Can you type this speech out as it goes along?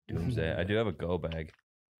Doomsday. I do have a go bag.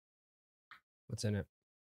 What's in it?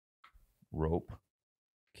 Rope,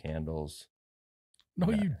 candles. No,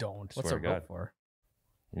 Nah, you don't. What's Swear a to rope God. for?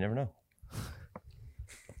 You never know.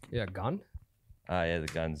 Yeah, gun. Yeah, the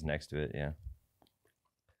gun's next to it. Yeah.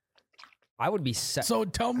 I would be set. So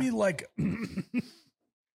tell me, like, you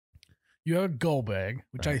have a go bag,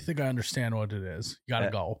 which I think I understand what it is. You gotta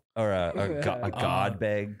go. Or a god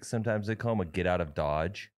bag. Sometimes they call them a get out of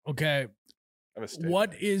Dodge. Okay.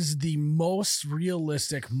 What is the most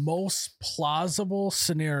realistic, most plausible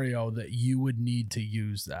scenario that you would need to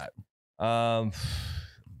use that?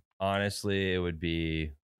 Honestly, it would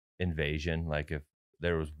be invasion. Like if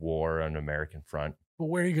there was war on the American front. But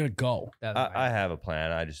where are you gonna go? I have a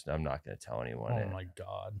plan. I'm not going to tell anyone. Oh my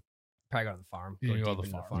God. Probably go to the farm. You go to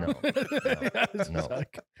deep the into farm. No.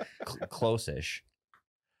 Like, Close-ish.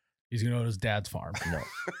 he's gonna go to his dad's farm.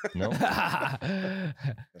 No.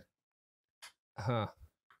 Huh.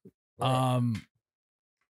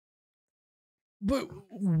 But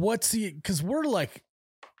what's because we're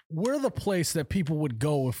the place that people would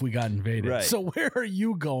go if we got invaded. Right. So where are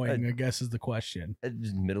you going? I guess is the question.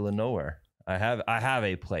 It's middle of nowhere. I have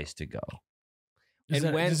a place to go.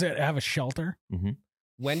 Does it have a shelter? Mm-hmm.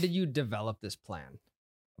 When did you develop this plan?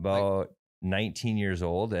 About 19 years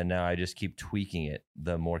old, and now I just keep tweaking it.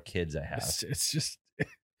 The more kids I have, It's just.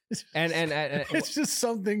 And It's just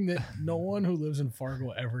something that no one who lives in Fargo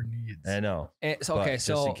ever needs. I know. so just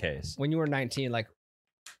in case. when you were 19, like,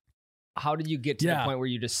 how did you get to the point where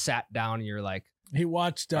you just sat down and you're like, He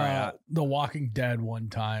watched The Walking Dead one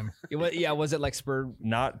time. was it like spurred?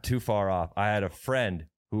 Not too far off. I had a friend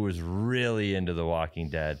who was really into The Walking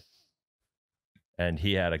Dead, and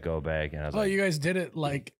he had a go bag, and I was like, you guys did it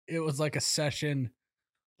like it was like a session.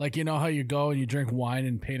 Like, you know how you go and you drink wine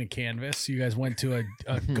and paint a canvas? You guys went to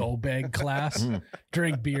a go bag class,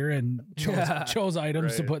 drank beer, and chose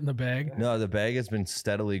items to put in the bag. No, the bag has been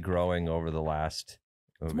steadily growing over the last.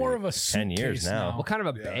 It's more of a 10 years suitcase now. What kind of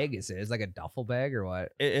a bag is it? It's like a duffel bag or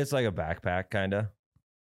what? It's like a backpack, kind of.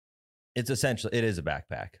 It is a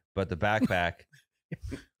backpack, but the backpack.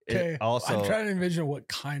 Okay, also, I'm trying to envision what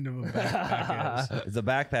kind of a backpack is. The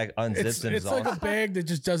backpack unzips and it's like a bag that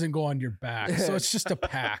just doesn't go on your back, so it's just a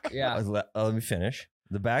pack. Yeah. Let me finish.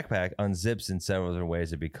 The backpack unzips in several different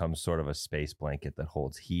ways. It becomes sort of a space blanket that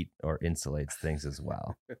holds heat or insulates things as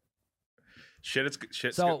well.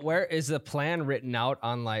 Shit. So where is the plan written out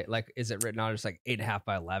on like is it written out just like 8.5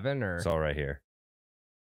 by 11 or? It's all right here.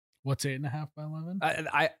 What's 8.5 by 11?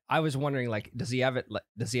 I was wondering, like, does he have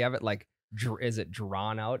it like is it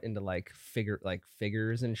drawn out into like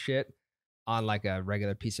figures and shit on like a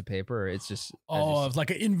regular piece of paper, or it's just it's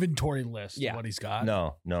like an inventory list. Yeah. Of what he's got.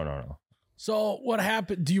 No. So what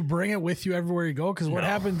happened? Do you bring it with you everywhere you go? Because what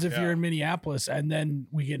happens if you're in Minneapolis and then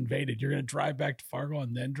we get invaded? You're gonna drive back to Fargo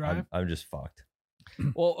and then drive? I'm just fucked.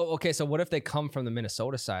 Well, okay. So what if they come from the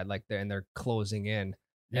Minnesota side, like they're closing in,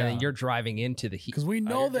 and then you're driving into the heat? Because we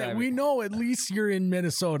know at least you're in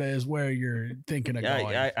Minnesota is where you're thinking of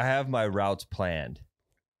going. I have my routes planned.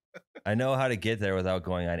 I know how to get there without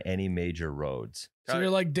going on any major roads. So you're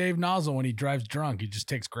like Dave Nozzle when he drives drunk. He just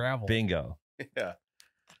takes gravel. Bingo. Yeah.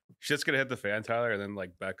 Shit's gonna hit the fan, Tyler, and then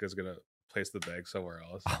like Becca's gonna place the bag somewhere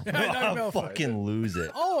else. I'll fucking lose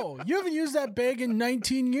it. Oh, you haven't used that bag in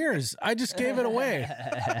 19 years. I just gave it away.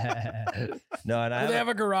 No, and they have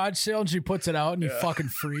a garage sale and she puts it out and he fucking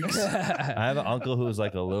freaks. I have an uncle who's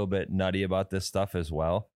like a little bit nutty about this stuff as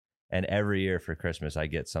well. And every year for Christmas, I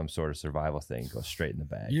get some sort of survival thing, go straight in the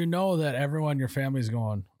bag. You know that everyone in your family's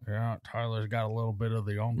going, yeah, Tyler's got a little bit of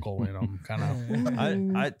the uncle in him, kind of.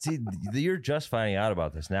 I see. You're just finding out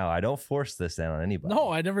about this now. I don't force this down on anybody.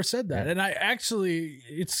 No, I never said that. Yeah. And I actually,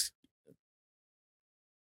 it's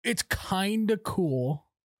kind of cool,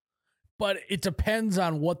 but it depends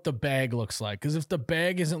on what the bag looks like. Because if the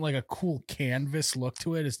bag isn't like a cool canvas look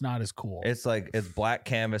to it, it's not as cool. It's black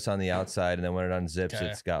canvas on the outside, and then when it unzips,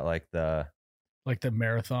 it's got like the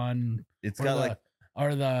marathon. It's got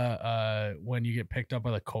when you get picked up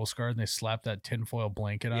by the Coast Guard and they slap that tinfoil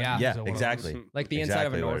blanket on. Yeah, exactly. Like the inside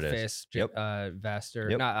of a North Face vest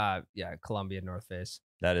or not. Columbia North Face.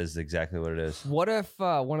 That is exactly what it is. What if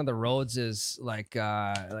one of the roads is like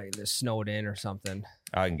they're snowed in or something?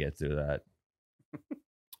 I can get through that.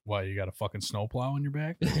 Why, you got a fucking snowplow in your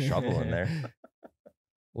back? Shovel in there.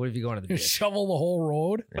 What if you go into the ditch? Shovel the whole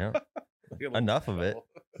road? Yeah. Enough of it.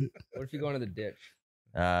 What if you go into the ditch?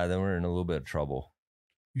 Then we're in a little bit of trouble.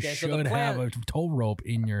 You should have a tow rope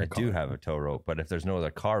in your car. I do have a tow rope, but if there's no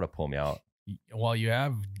other car to pull me out. Well, you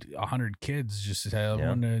have 100 kids, just have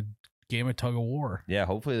one to game of tug of war. Yeah,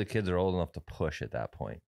 hopefully the kids are old enough to push at that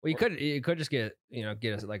point. Well, you could just get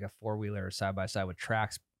like a 4-wheeler side by side with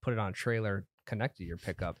tracks put it on a trailer connected to your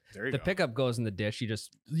pickup. There you The go. pickup goes in the ditch. You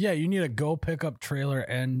just Yeah, you need a go pickup trailer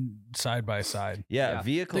and side by side Yeah.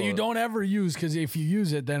 vehicle. that you don't ever use, because if you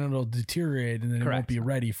use it, then it'll deteriorate and then it won't Correct. be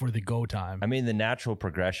ready for the go time. I mean, the natural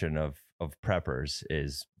progression of preppers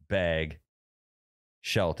is bag,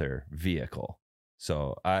 shelter, vehicle.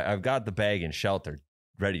 So I've got the bag and shelter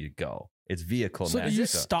ready to go. It's vehicle So do next. you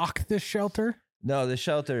So- stock this shelter? No, the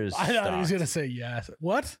shelter is. I thought he was stocked. gonna say yes.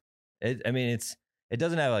 What? It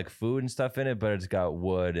doesn't have like food and stuff in it, but it's got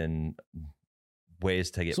wood and ways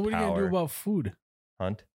to get So what are you power. gonna do about food?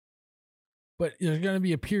 Hunt? But there's gonna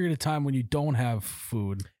be a period of time when you don't have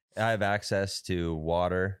food. I have access to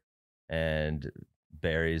water and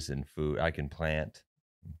berries and food. I can plant.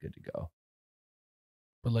 I'm good to go.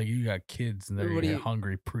 But like you got kids and they're What gonna do get you-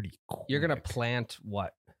 hungry pretty quick. you're gonna plant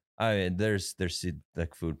what? I mean, there's seed,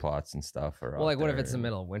 like food plots and stuff. Well, like what if it's the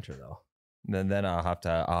middle of winter though? Then I'll have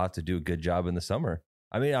to do a good job in the summer.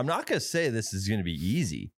 I mean, I'm not gonna say this is gonna be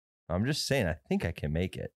easy. I'm just saying I think I can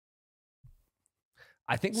make it.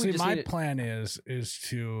 I think we See, just my need plan is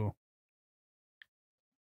to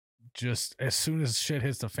just as soon as shit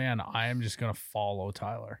hits the fan, I am just gonna follow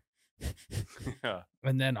Tyler. Yeah.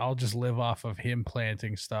 And then I'll just live off of him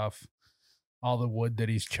planting stuff, all the wood that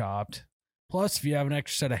he's chopped. Plus, if you have an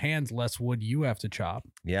extra set of hands, less wood you have to chop.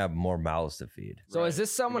 Yeah, more mouths to feed. So is Right.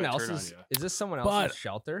 this someone He might turn on else's? ya. Is this someone But- else's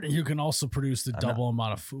shelter? You can also produce the I'm double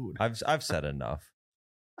amount of food. I've said enough.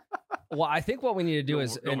 Well, I think what we need to do No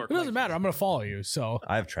is more- no and- more It doesn't matter. I'm gonna follow you. So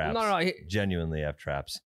I have traps. no. Genuinely have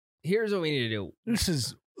traps. Here's what we need to do. this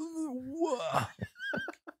is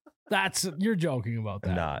that's you're joking about that.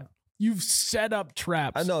 I'm not. You've set up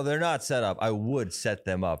traps. I know they're not set up. I would set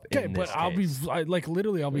them up. Okay, in but this I'll be case. like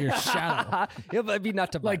literally, I'll be your shadow. Yeah, but it'd be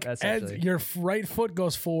not to Like as essentially. your right foot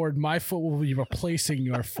goes forward, my foot will be replacing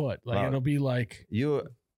your foot. Like Wow. it'll be like you.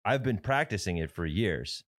 I've been practicing it for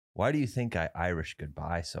years. Why do you think I Irish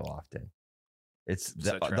goodbye so often? It's the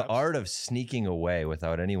Set traps? art of sneaking away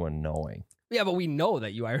without anyone knowing. Yeah, but we know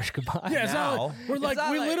that you Irish goodbye. yeah. It's not like, now- we're It's like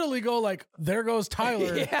not we like- literally go like there goes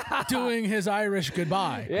Tyler Yeah. doing his Irish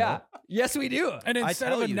goodbye. Yeah. Yes, we do. And I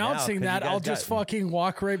instead of tell you now, announcing 'cause you that, guys I'll just got- fucking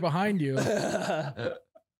walk right behind you.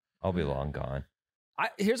 I'll be long gone.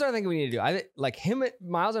 Here's what I think we need to do. I think like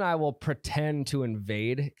Miles and I will pretend to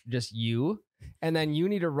invade just you, and then you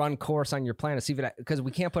need to run course on your plan to see if it because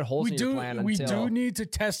we can't put holes We in your do. plan We until do need to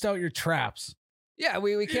test out your traps. yeah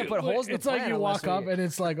we can't put holes in the It's plan. like you unless walk up we- and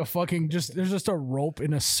it's like a fucking there's just a rope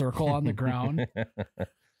in a circle on the ground.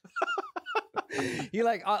 he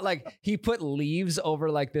he put leaves over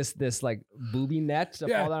like this like booby net to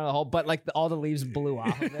Yeah. fall down the hole, but like all the leaves blew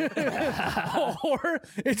off of it. Or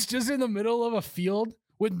it's just in the middle of a field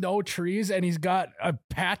with no trees and he's got a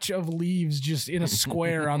patch of leaves just in a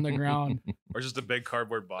square on the ground. Or just a big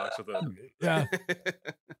cardboard box with a. Yeah.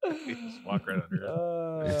 You just walk right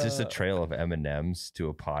under it. It's just a trail of M&Ms to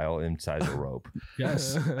a pile inside the rope.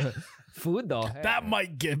 Yes. Food though. Hey. That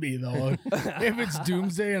might get me though. If it's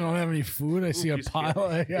Doomsday and I don't have any food, I see a he's pile.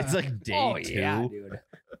 scared. Yeah. It's like day oh 2. yeah, dude.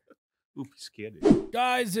 Oop, he's scared.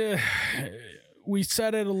 Guys, we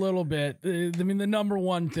said it a little bit. I mean, the number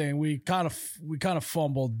one thing we kind of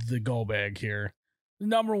fumbled the go bag here. The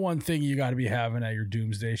number one thing you got to be having at your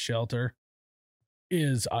Doomsday shelter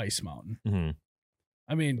is Ice Mountain. Mhm.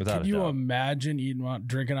 I mean, Without can a you doubt. imagine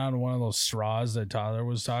drinking out of one of those straws that Tyler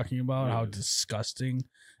was talking about? How Mm. disgusting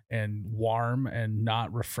and warm and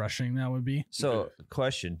not refreshing that would be. So,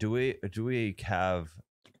 question: Do we have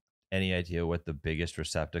any idea what the biggest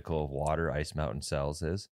receptacle of water Ice Mountain sells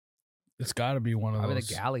is? It's got to be one of Probably those.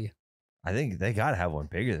 the galley. I think they got to have one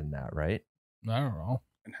bigger than that, right? I don't know,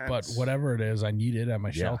 but Enhance. whatever it is, I need it at my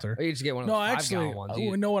Yeah. shelter. Or you just get one of No, the 5 actually, gallon ones.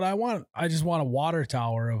 you know what I want? I just want a water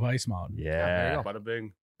tower of Ice Mountain. there you Yeah, go. Bada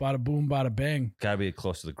bing. Bada boom, bada bang. gotta be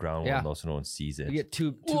close to the ground Yeah. one, so no one sees it. You get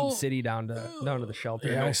Tube Well, City down to the shelter.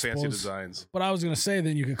 Yeah, no I fancy suppose. designs. But I was gonna say,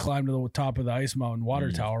 then you could climb to the top of the Ice Mountain water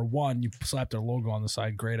Mm. tower. One, you slap their logo on the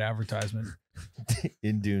side. Great advertisement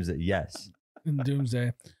In Doomsday, yes. in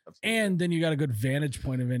Doomsday. And then you got a good vantage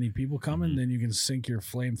point of any people coming. Mhm. Then you can sink your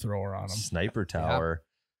flamethrower on them. Sniper tower.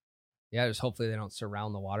 Yeah, just hopefully they don't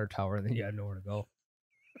surround the water tower and then you have nowhere to go.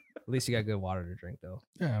 At least you got good water to drink though.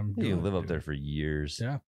 Yeah, I'm You doing can live it, up dude. there for years.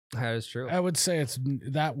 Yeah. That is true. I would say it's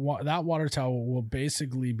that water tower will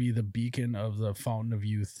basically be the beacon of the fountain of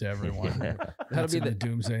youth to everyone. That's be in the the-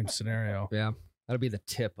 Doomsday scenario. Yeah. That'll be the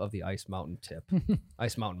tip of the Ice Mountain tip.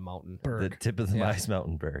 Ice Mountain mountain. The Berg. tip of the Yeah. Ice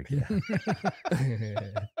Mountain berg. Yeah.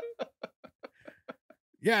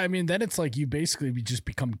 Yeah, I mean, then it's like you basically just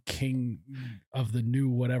become king of the new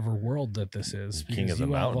whatever world that this is. King because of the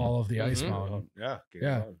you have mountain. all of the ice Mhm. mountain. Yeah.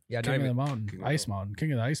 Yeah. Yeah, King not of the even, mountain. King of Ice the- mountain.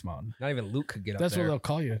 King of the ice mountain. not even Luke could get That's up what there. they'll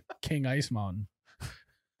call you. King Ice Mountain.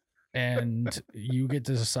 And you get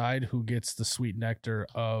to decide who gets the sweet nectar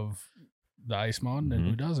of the ice mountain and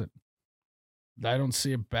who doesn't. I don't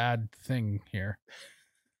see a bad thing here.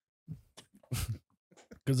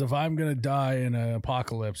 Because if I'm going to die in an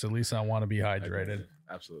apocalypse, at least I want to be hydrated.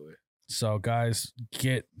 Absolutely. So, guys,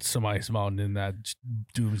 get some ice mountain in that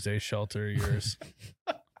doomsday shelter of yours.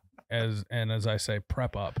 As I say,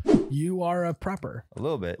 prep up. You are a prepper. A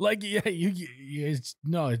little bit. Like, yeah, you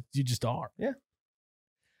just are.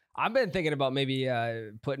 I've been thinking about maybe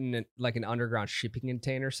putting like an underground shipping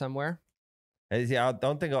container somewhere. Yeah, I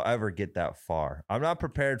don't think I'll ever get that far. I'm not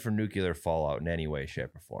prepared for nuclear fallout in any way,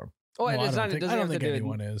 shape, or form. Oh, No, and it's not. It I doesn't don't have to think do with-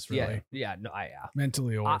 anyone is really Yeah, no, I am.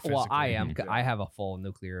 mentally or physically. Well, I am. Mhm. I have a full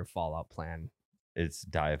nuclear fallout plan. It's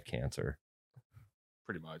die of cancer.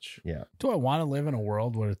 Pretty much. Do I want to live in a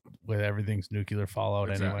world where everything's nuclear fallout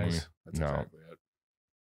Exactly. anyways? That's No. exactly it.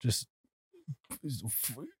 Just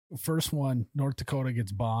first one, North Dakota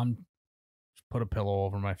gets bombed. Just put a pillow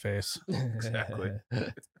over my face. Exactly.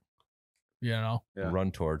 You know. Yeah.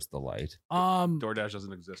 Run towards the light. DoorDash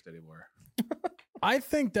doesn't exist anymore. I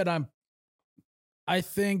think that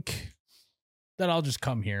I'll just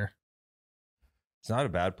come here. It's not a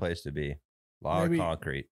bad place to be. A lot Maybe- of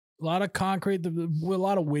concrete. A lot of concrete, a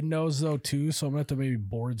lot of windows though too. So I'm gonna have to maybe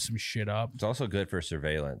board some shit up. It's also good for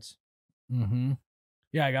surveillance. Mm-hmm.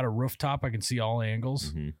 Yeah, I got a rooftop. I can see all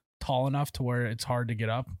angles. Mhm. Tall enough to where it's hard to get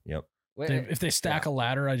up. Wait, If they stack a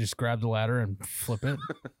ladder, I just grab the ladder and flip it.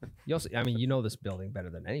 you also, I mean, you know this building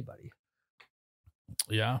better than anybody.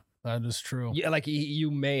 Yeah, that is true. Yeah, like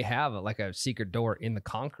you may have like a secret door in the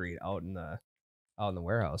concrete out in the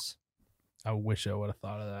warehouse. I wish I would have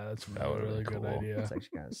thought of that. That's That a would've really been good cool. idea. It's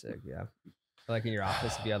actually kind of sick. Yeah, like in your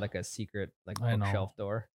office, if you had like a secret like I know. bookshelf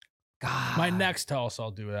door. God, My next house, I'll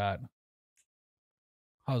do that.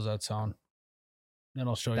 How's that sound? Then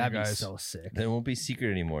I'll show that'd you be guys. so sick. Then it won't be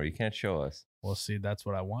secret anymore. You can't show us. Well, see, that's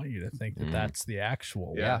what I want you to think that Mm. that's the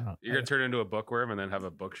actual. Yeah. one. You're gonna turn into a bookworm and then have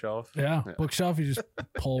a bookshelf. Yeah, bookshelf. You just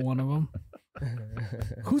pull one of them.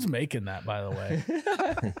 Who's making that, by the way?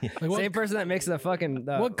 Like what, Same person that makes the fucking.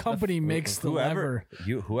 what company makes the lever?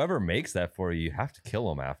 Whoever makes that for you, you have to kill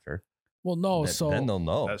them after. Well, no. Then- So then they'll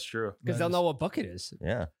know. That's true. Because they'll know what book it is.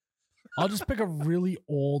 Yeah. I'll just pick a really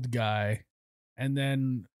old guy, and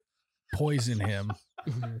then poison him,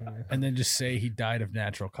 and then just say he died of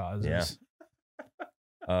natural causes.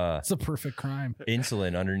 Yeah. It's a perfect crime.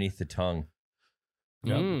 Insulin underneath the tongue.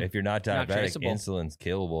 Mm. If you're not Not diabetic, traceable. insulin's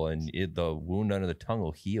killable, and the wound under the tongue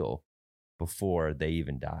will heal before they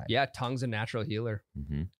even die. Yeah, tongue's a natural healer.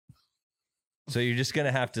 hmm So you're just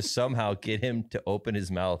gonna have to somehow get him to open his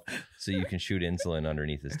mouth so you can shoot insulin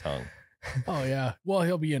underneath his tongue. Oh yeah. Well,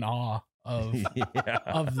 he'll be in awe of Yeah.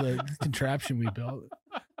 of the contraption we built.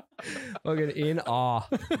 Fucking in awe.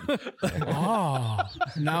 Oh,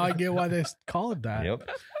 now I get why they call it that. Yep.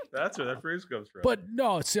 That's where that phrase comes from. But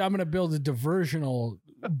no, see, I'm gonna build a diversional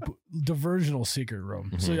secret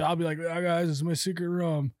room. So Mhm. I'll be like, "Ah, guys, this is my secret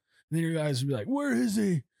room." And then you guys will be like, "Where is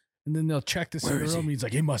he?" And then they'll check the secret is room. he? He's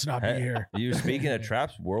like, "He must not be Hey, here." You speaking of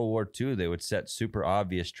traps, World War II, they would set super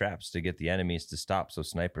obvious traps to get the enemies to stop so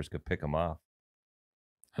snipers could pick them off.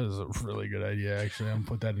 That is a really good idea. Actually, I'm gonna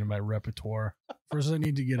put that in my repertoire. First, I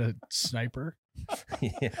need to get a sniper,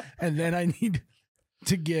 Yeah. and then I need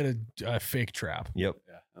to get a fake trap. Yep.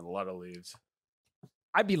 yeah, and a lot of leaves.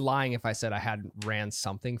 I'd be lying if I said I hadn't ran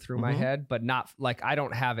something through my Mhm. head, but not like I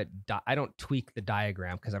don't have it. I don't tweak the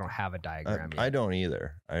diagram because I don't have a diagram I yet. don't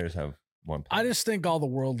either. I just have one. I just think all the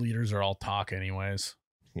world leaders are all talk, anyways.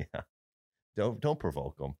 Yeah. Don't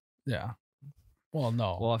provoke them. Yeah. Well,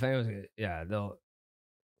 no. Well, if anyone's, they'll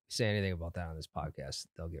say anything about that on this podcast,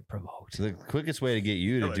 they'll get provoked. So the quickest way to get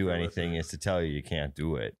you to Like do the anything listeners. is to tell you can't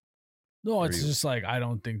do it. no, it's Or you- just like I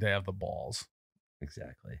don't think they have the balls.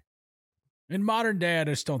 Exactly. In modern day, I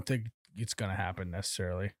just don't think it's gonna happen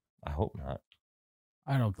necessarily. I hope not.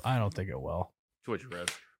 I don't think it will. Too much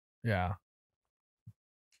risk. Yeah.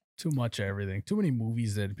 Too much of everything. Too many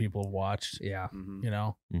movies that people have watched, Yeah. Mhm. you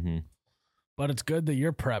know. Mm-hmm. But it's good that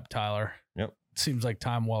you're prepped, Tyler. Yep. Seems like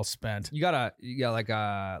time well spent. You got like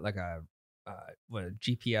a what, a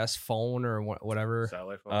GPS phone or whatever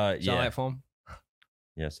Satellite phone. Yeah. satellite phone.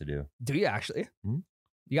 Yes, I do. Do you actually? Hmm?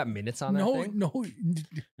 You got minutes on that No, thing?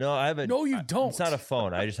 No, I have a. No, you don't. It's not a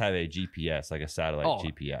phone. I just have a GPS, like a satellite Oh.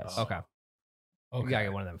 GPS. Okay. You okay. gotta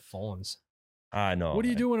get one of them phones. I know. What do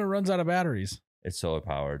you do when it runs out of batteries? It's solar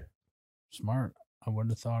powered. Smart. I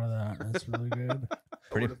wouldn't have thought of that. That's really good.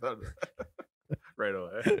 Pretty- I would've thought that right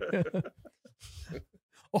away.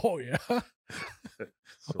 Oh yeah.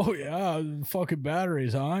 So Oh yeah. Fucking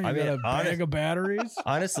batteries, huh? You I mean, got a bag of batteries?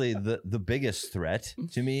 Honestly, the biggest threat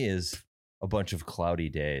to me is a bunch of cloudy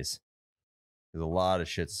days. There's a lot of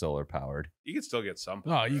shit solar powered. You can still get some.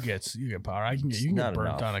 Oh, you get power. You can get Not burnt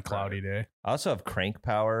enough. on a cloudy day. I also have crank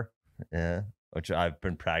power, which I've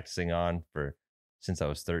been practicing on since I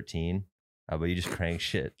was 13. But you just crank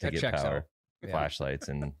shit to That get checks power, out. Yeah. flashlights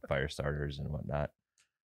and fire starters and whatnot.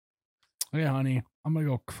 Yeah, honey, I'm gonna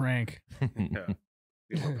go crank. Yeah.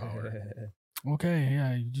 Need more power. Okay,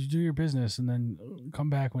 yeah, you do your business and then come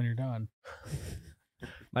back when you're done.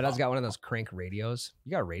 My dad's got one of those crank radios.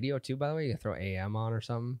 You got a radio too, by the way? You can throw AM on or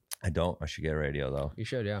something? I don't. I should get a radio though. You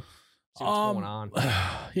should, yeah. See what's going on.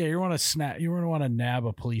 Yeah, you want to nab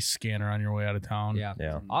a police scanner on your way out of town. Yeah.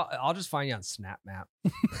 Yeah. I'll just find you on Snap Map.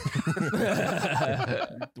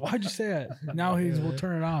 Why'd you say that? Now we'll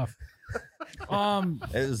turn it off.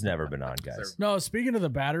 It has never been on, guys. No, speaking of the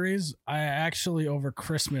batteries, I actually over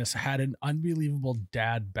Christmas had an unbelievable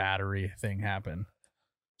dad battery thing happen.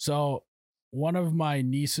 So one of my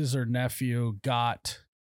nieces or nephew got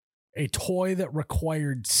a toy that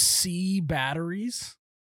required C batteries.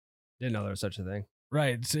 Didn't know there was such a thing.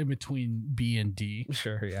 Right. It's in between B and D.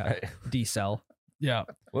 Sure, yeah. Right. D cell. Yeah.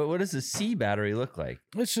 What does a C battery look like?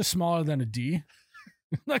 It's just smaller than a D.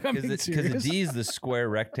 Like, I'm being Because serious. the D is the square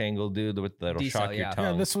rectangle dude that'll D-cell, shock your yeah.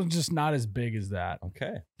 tongue. Yeah, this one's just not as big as that.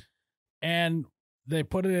 Okay. And they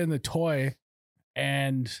put it in the toy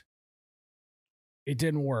and it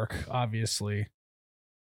didn't work, obviously.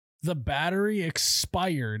 The battery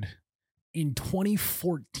expired in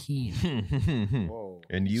 2014. Whoa.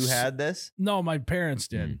 And you had this? No, my parents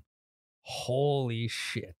did. Holy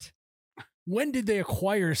shit. When did they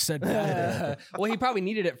acquire said battery? Well, he probably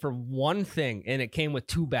needed it for one thing, and it came with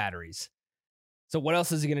 2 batteries. So what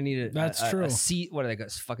else is he gonna need? That's true. A C, what are they got?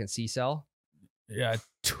 Fucking C cell? Yeah, I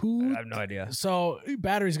 2. have no idea. So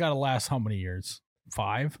batteries got to last how many years?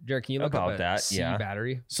 5. Jared, can you look About up a that, C yeah.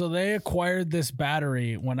 battery? So they acquired this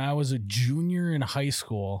battery when I was a junior in high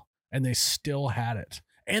school, and they still had it.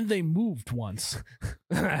 And they moved once.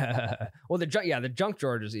 Well, the junk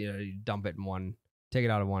drawer is you dump it in one, take it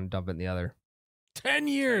out of one, dump it in the other. 10 10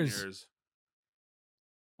 years. years.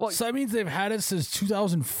 Well, So that means they've had it since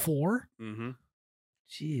 2004. Mm-hmm.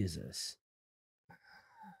 Jesus.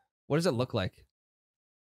 what does it look like?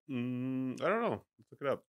 I don't know. Let's look it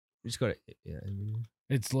up. You just go to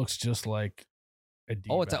It looks just like a D.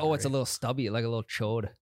 it's a battery. little stubby, like a little chode.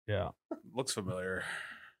 Yeah. Looks familiar.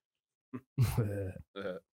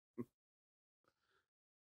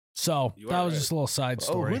 So You that are was right. just a little side Oh,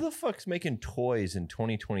 story. who the fuck's making toys in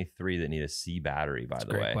 2023 that need a C battery, by the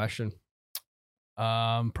Great way? question.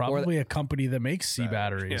 Probably a company that makes C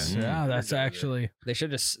batteries. Yeah. Yeah, Mm. that's actually They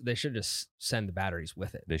should just send the batteries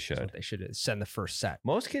with it. They That's what should. They should send the first set.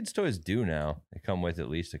 Most kids' toys do now. They come with at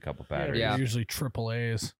least a couple batteries. Yeah. usually triple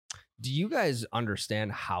A's. Do you guys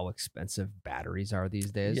understand how expensive batteries are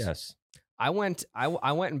these days? Yes. I went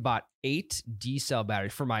and bought 8 D cell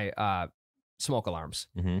batteries for my smoke alarms.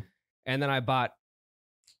 Mm-hmm. And then I bought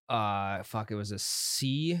it was a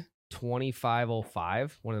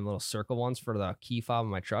C2505, one of the little circle ones for the key fob in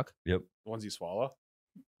my truck. Yep. The ones you swallow.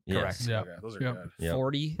 Correct. Yeah. Okay, those are Yep. good. Yep.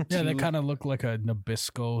 40. Yeah, they kind of look like a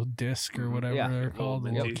Nabisco disc or Mhm. whatever Yeah. they're called, the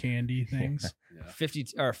Little little candy things. Yeah. 50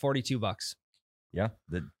 or $42. Yeah.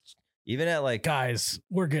 Even at like. Guys,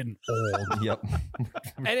 we're getting old. Yep.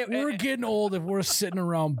 And We're getting old if we're sitting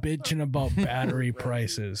around bitching about battery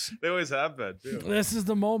prices. They always have been too. This is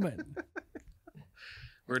the moment.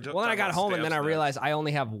 We're just well, then I talking got about home and then I stamps realized I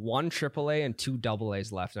only have 1 AAA and 2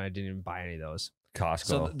 AA's left, and I didn't even buy any of those. Costco.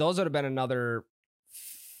 So those would have been another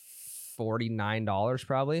 $49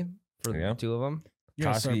 probably for Yeah. the 2 of them. You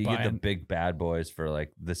gotta Costco, start you get the buying- big bad boys for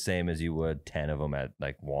like the same as you would 10 of them at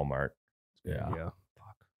like Walmart. Yeah.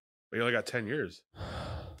 But you only got 10 years.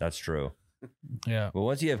 That's true. Yeah. But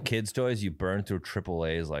once you have kids' toys, you burn through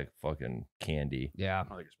AAA's like fucking candy. Yeah. I don't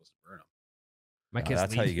think you're supposed to burn them. My kids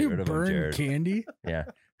That's how you get rid of them, burn Jared. candy. Yeah.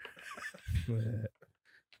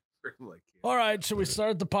 All right, should we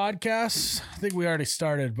start the podcast? I think we already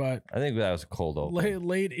started, but I think that was a cold open.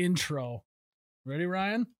 late intro. Ready,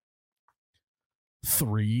 Ryan?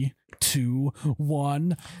 3, 2, 1.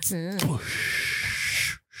 That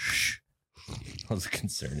was a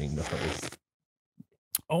concerning noise.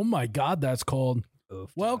 Oh my God, that's cold.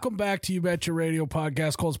 Oof. Welcome back to You Betcha Radio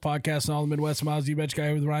Podcast, coldest podcast in all the Midwest. Miles, You Betcha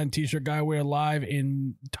guy with Ryan T-shirt guy. We're live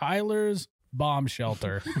in Tyler's bomb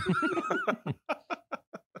shelter.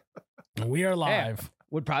 We are live.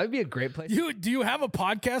 Would probably be a great place. Do you have a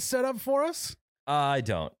podcast set up for us? I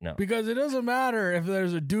don't know. Because it doesn't matter if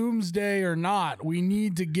there's a doomsday or not. We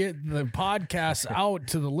need to get the podcast out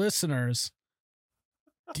to the listeners.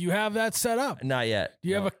 Do you have that set up? Not yet. Do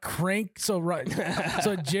you have a crank? So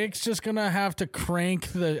Jake's just gonna have to crank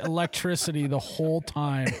the electricity the whole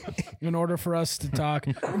time in order for us to talk.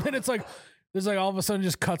 And then there's all of a sudden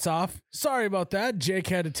just cuts off. Sorry about that. Jake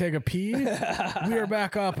had to take a pee. We are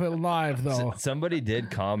back up and live though. Somebody did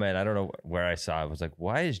comment. I don't know where I saw it. Was like,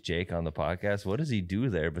 why is Jake on the podcast? What does he do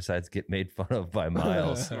there besides get made fun of by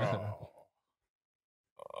Miles?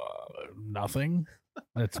 Nothing.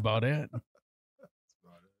 That's about it.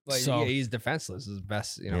 Like, So- yeah, he's defenseless. His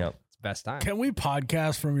best, Yep. it's best time. Can we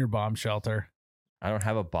podcast from your bomb shelter? I don't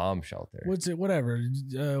have a bomb shelter. What's it? Whatever.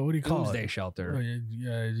 What do you call Doomsday it? shelter.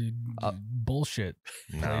 Bullshit.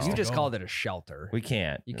 No. You just go. called it a shelter. We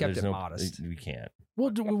can't. You kept There's it modest. We can't. We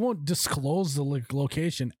won't disclose the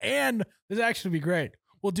location, and this actually be great.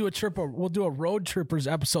 We'll do a road trippers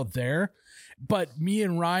episode there, but me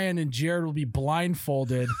and Ryan and Jared will be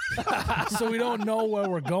blindfolded, so we don't know where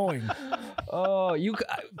we're going. Oh,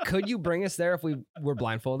 could you bring us there if we were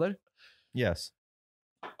blindfolded? Yes.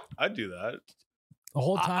 I'd do that. The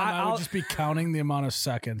whole time I would I'll- just be counting the amount of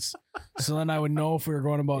seconds, so then I would know if we were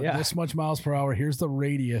going about Yeah. this much miles per hour. Here's the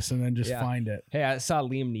radius, and then just Yeah. find it. Hey, I saw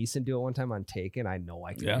Liam Neeson do it one time on Taken. I know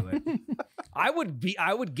I can do it.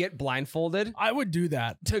 I would get blindfolded I would do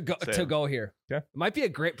that. to Same. go here. Yeah. It might be a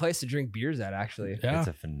great place to drink beers at, actually. Yeah, It's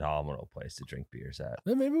a phenomenal place to drink beers at.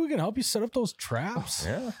 then maybe we can help you set up those traps.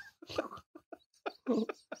 Yeah.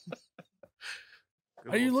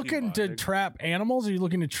 Good Are you old team looking to bonding. trap animals, or are you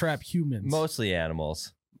looking to trap humans? Mostly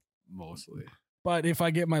animals. Mostly. But if I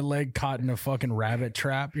get my leg caught in a fucking rabbit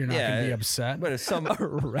trap, you're not Yeah, gonna be upset. But if some A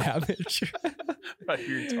rabbit. Right,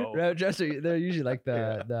 your toe. Rabbit traps they're usually like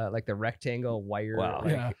the rectangle wire. Wow.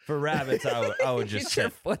 like- Yeah. for rabbits, I would just Get your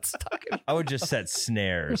set foot stuck in. I would just set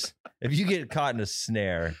snares. If you get caught in a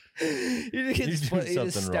snare, He just do something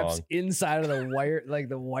steps wrong. inside of the wire, like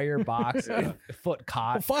the wire box, Yeah. foot Well,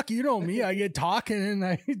 caught. fuck, you know me. I get talking and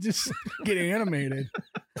I just get animated.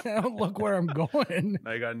 I don't look where I'm going.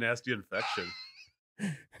 Now you got a nasty infection.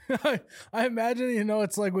 I imagine,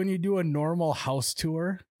 it's like when you do a normal house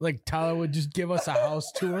tour, like Tyler would just give us a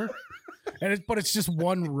house tour, but it's just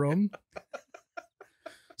one room.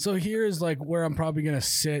 So here's like where I'm probably gonna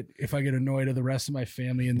sit if I get annoyed of the rest of my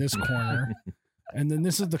family in this corner. And then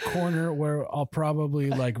this is the corner where I'll probably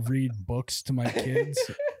like read books to my kids.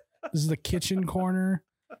 This is the kitchen corner,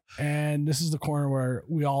 and this is the corner where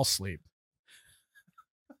we all sleep.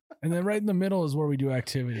 And then right in the middle is where we do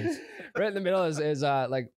activities. Right in the middle is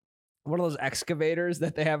like one of those excavators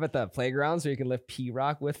that they have at the playground, so you can lift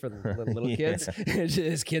P-rock with for the little Yeah. kids.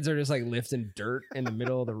 His kids are just like lifting dirt in the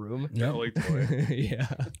middle of the room. Yep. Holy toy. Yeah.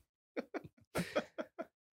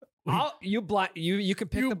 You can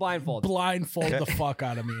pick You the blindfold. Blindfold the fuck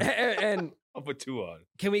out of me. and I'll put two on.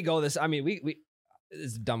 can we go this? I mean, we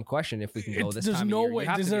it's a dumb question if we can go this There's time. no of year. way. You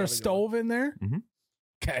have Is to be there a able to go. stove in there? Mhm.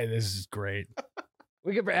 Okay, this is great.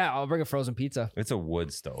 We could. I'll bring a frozen pizza. it's a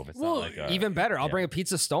wood stove. It's Well, not like a, Even better, I'll yeah. bring a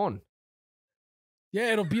pizza stone.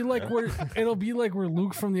 Yeah, it'll be like we're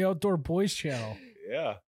Luke from the Outdoor Boys channel.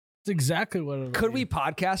 Yeah. It's exactly what it Could we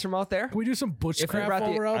podcast from out there? Can we do some If we bushcraft brought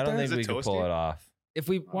while the- we're out I don't there? think Is we it could pull toasty? it off. If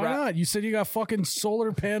we Why not? You said you got fucking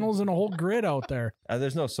solar panels and a whole grid out there.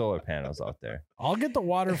 There's no solar panels out there. I'll get the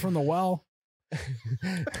water from the well.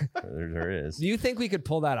 There is. Do you think we could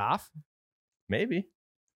pull that off? Maybe.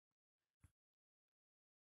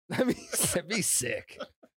 That'd be sick.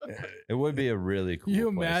 It would be a really cool.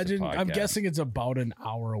 You place to imagine? I'm podcast. guessing it's about an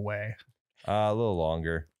hour away. A little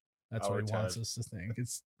longer. That's Hour what he wants 10. us to think.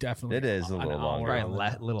 It's definitely It is a an little hour. longer. Probably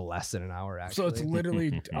a little less than an hour, actually. So it's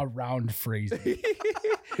literally around phrasing.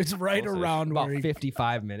 It's right Close-ish. around about where he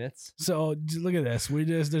 55 minutes. So look at this.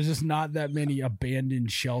 There's just not that many abandoned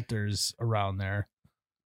shelters around there.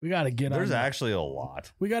 We got to get There's on. actually a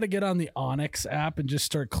lot. We got to get on the Onyx app and just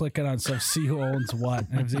start clicking on stuff. See who owns what,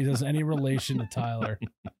 and if he has any relation to Tyler.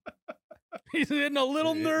 He's getting a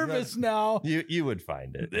little nervous now. You would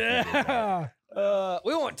find it. Yeah.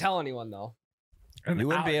 We won't tell anyone though. You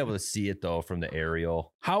wouldn't be able to see it though from the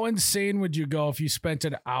aerial. How insane would you go if you spent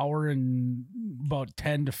an hour and about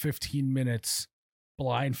 10 to 15 minutes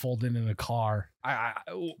blindfolded in a car?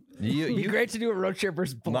 It'd be great to do a road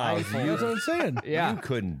trippers blindfold. That's what I'm saying. Yeah. You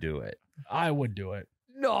couldn't do it. I would do it.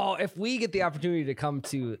 No, if we get the opportunity to come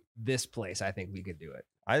to this place, I think we could do it.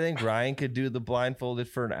 I think Ryan could do the blindfolded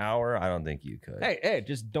for an hour. I don't think you could. Hey,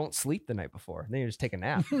 just don't sleep the night before. Then you just take a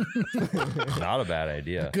nap. Not a bad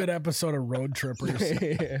idea. Good episode of Road Trippers.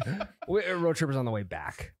 Road trippers on the way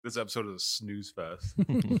back. This episode is a snooze fest.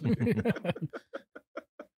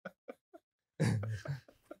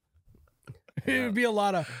 It would be a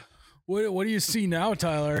lot of. What do you see now,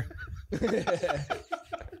 Tyler?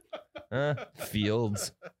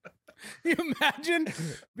 Fields. Can you imagine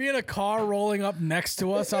being a car rolling up next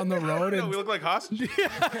to us on the road No, and we look like hostages.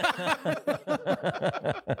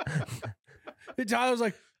 and Tyler's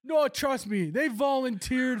like, no, trust me, they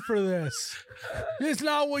volunteered for this. It's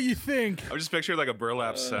not what you think. I'm just picturing like a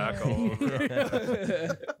burlap sack all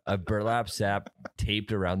over. A burlap sack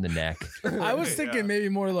taped around the neck. I was thinking maybe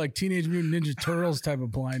more like Teenage Mutant Ninja Turtles type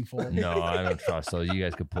of blindfold. No, I don't trust those. You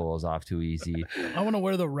guys could pull those off too easy. I want to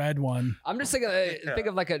wear the red one. I'm just thinking, think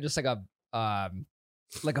of like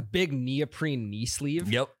a big neoprene knee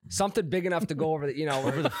sleeve. Yep. Something big enough to go over the,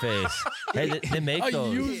 Over the face. Hey, they make A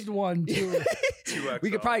those. used one too. 2XL.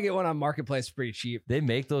 We could probably get one on Marketplace pretty cheap. They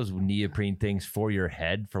make those neoprene things for your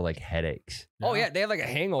head for like headaches. Oh yeah, they have like a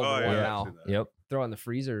hangover Oh, yeah, one I've now. seen that. Yep. Throw it in the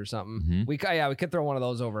freezer or something. Mhm. We could throw one of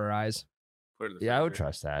those over our eyes. Put it in the Yeah, I would freezer.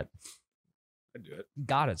 trust that. I'd do it.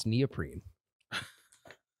 God, it's neoprene.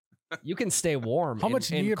 You can stay warm How in,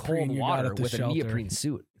 much in neoprene cold you got water at the with shelter? a neoprene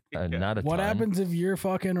suit. Not a What ton. happens if you're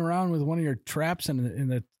fucking around with one of your traps in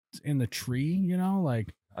the tree? You know,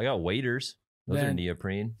 like I got waders. Those are Then-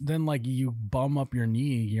 neoprene. then like you bum up your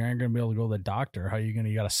knee, you aren't gonna be able to go to the doctor. How you gonna?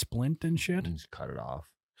 You got a splint and shit. And just cut it off.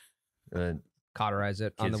 Uh, Cauterize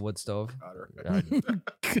it on the Kids- wood stove.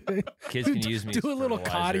 kids can use me. Do as a little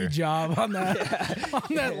fertilizer. cotty job on that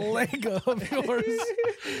on that leg of yours.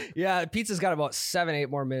 Yeah, pizza's got about 7-8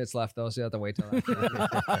 more minutes left though, so you have to wait till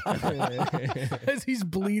after. As he's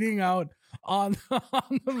bleeding out on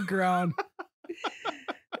the ground.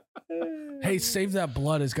 Hey, save that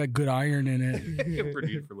blood. It's got good iron in it.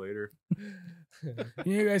 Pretty good for later.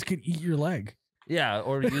 You guys could eat your leg. Yeah,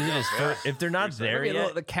 or use it as if they're not Pretty there Maybe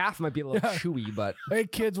yet. the calf might be a little Yeah. chewy, but Hey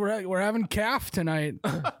kids, we're having calf tonight.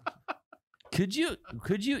 Could you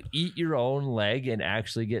eat your own leg and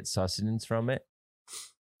actually get sustenance from it?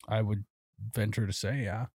 I would venture to say,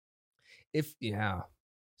 yeah. yeah.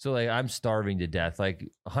 So like I'm starving to death. Like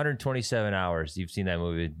 127 hours. You've seen that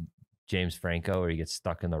movie, James Franco, where he gets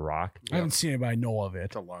stuck in the rock. I haven't seen it, but I know of it.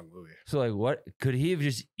 It's a long movie. So like, what could he have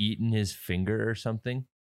just eaten his finger or something?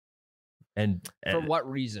 And For what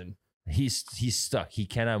reason? he's stuck. He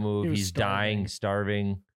cannot move. He was He's dying,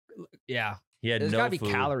 starving. Yeah. He had There's no gotta be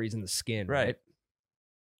food. calories in the skin, right? Right.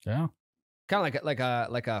 Yeah. Kind of like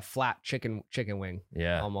a flat chicken wing,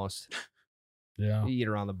 Yeah. almost. Yeah. You eat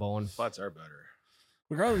around the bone. Flats are better.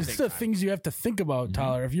 Regardless, Big it's the time. things you have to think about, Mhm.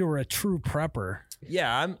 Tyler, if you were a true prepper.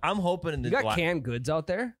 Yeah, I'm hoping You got canned goods out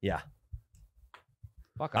there? Yeah.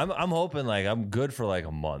 Fuck. I'm hoping like I'm good for like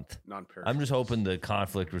a month. Non-perishable. I'm just hoping the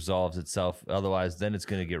conflict resolves itself. Otherwise, then it's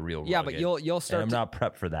gonna get real. Yeah, but rugged. you'll And start I'm to, not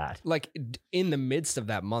prepped for that. like in the midst of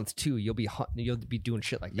that month too. You'll be doing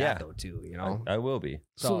shit like Yeah. that though too. You know. I will be.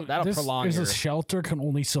 So that'll prolong This your- shelter can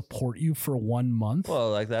only support you for 1 month.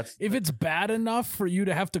 Well, like that's If it's bad enough for you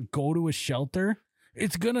to have to go to a shelter,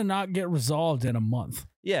 it's gonna not get resolved in a month.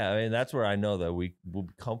 yeah. I mean, that's where I know that we will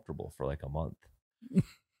be comfortable for like a month,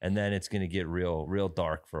 and then it's gonna get real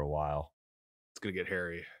dark for a while. It's gonna get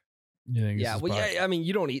hairy. You think? Yeah. Well, yeah. I mean,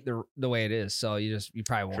 you don't eat the way it is, so you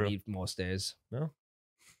probably won't True. eat most days.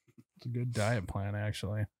 It's a good diet plan,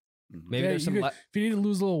 actually. Maybe Yeah, there's you some. could- If you need to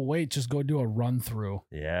lose a little weight, just go do a run through.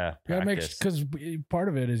 Yeah, You gotta make practice. because part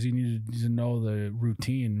of it is you need to know the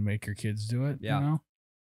routine. Make your kids do it. Yeah. You know?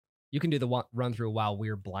 You can do the run through while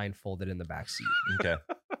we're blindfolded in the back seat. Okay.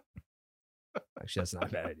 Actually, that's not a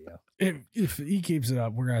bad idea. If he keeps it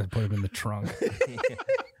up, we're gonna have to put him in the trunk.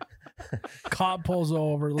 Cop pulls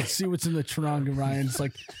over. Let's see what's in the trunk. And Ryan's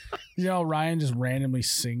like, Ryan just randomly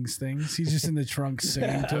sings things. He's just in the trunk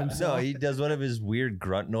singing to No, himself. he does one of his weird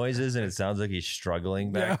grunt noises, and it sounds like he's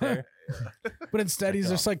struggling back Yeah. there. But instead, he's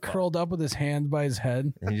just like curled up with his hands by his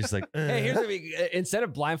head. And he's just like, Hey, here's what we instead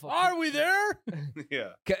of blindfold. Are we there, Yeah.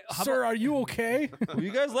 Okay, how sir? about- Are you okay? will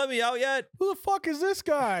you guys let me out yet? Who the fuck is this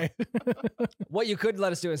guy? what you could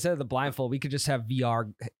let us do instead of the blindfold, we could just have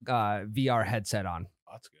VR headset on.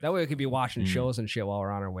 That's good. That way we could be watching Mm. shows and shit while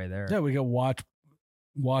we're on our way there. Yeah, we can watch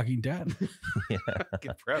Walking Dead.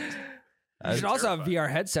 Get prepped. You should also have terrified.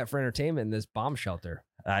 VR headset for entertainment in this bomb shelter.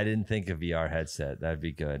 I didn't think of VR headset. That'd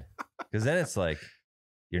be good. Because then it's like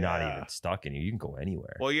you're not Yeah. even stuck in you. You can go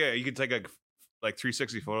anywhere. Well, yeah, you can take like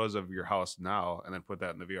 360 photos of your house now and then put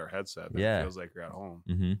that in the VR headset. Then Yeah. It feels like you're at home.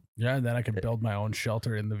 Mm-hmm. Yeah, and then I could build my own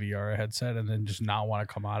shelter in the VR headset, and then just not want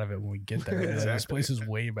to come out of it when we get there. This Exactly. place is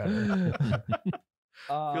way better.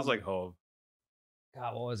 Feels like home.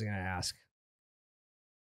 God, what was I gonna ask?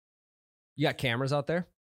 You got cameras out there?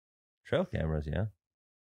 Trail cameras, yeah.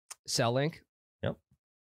 Cell link? Yep.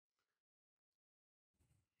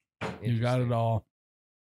 You got it all.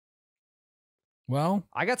 Well,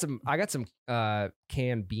 I got some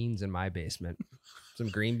canned beans in my basement. Some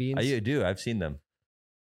green beans. I do. I've seen them.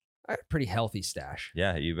 I got a pretty healthy stash.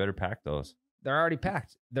 Yeah, you better pack those. They're already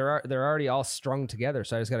packed. They're already all strung together.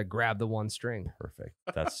 So I just got to grab the one string. Perfect.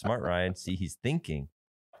 That's smart, Ryan. See, he's thinking.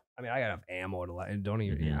 I mean, I got enough ammo to last. Don't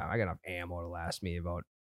even. Mhm. Yeah, I got enough ammo to last me about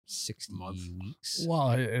 60 weeks.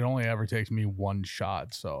 well, it only ever takes me one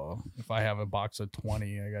shot. So if I have a box of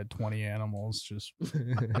 20, I got 20 animals. Just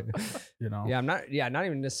you know. Yeah, I'm not. Yeah, not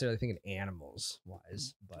even necessarily thinking animals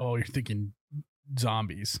wise. But Oh, you're thinking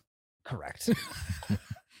zombies. correct.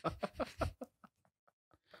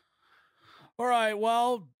 All right.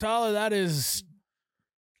 Well, Tyler, that is.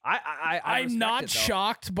 I'm not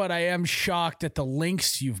shocked, but I am shocked at the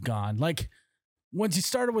lengths you've gone. Like, once you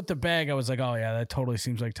started with the bag, I was like, oh, yeah, that totally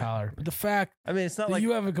seems like Tyler. But the fact I mean, it's not that like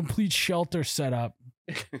you have a complete shelter set up.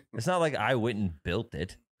 it's not like I went and built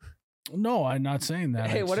it. No, I'm not saying that.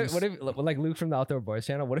 Hey, It's what just- if like Luke from the Outdoor Boys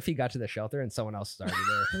channel? What if he got to the shelter and someone else started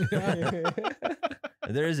there?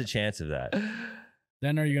 There is a chance of that.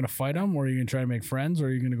 Then are you going to fight him, or are you going to try to make friends, or are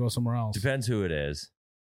you going to go somewhere else? Depends who it is.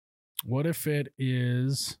 What if it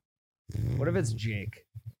is? What if it's Jake?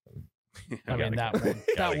 I mean, that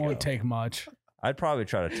Gotta won't go. take much. I'd probably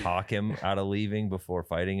try to talk him out of leaving before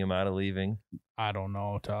fighting him out of leaving. I don't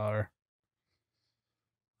know, Tyler.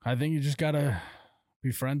 I think you just got to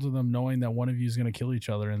be friends with him, knowing that one of you is going to kill each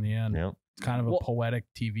other in the end. Yep. It's kind of a Well- poetic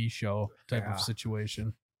TV show type Yeah. of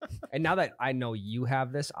situation. And now that I know you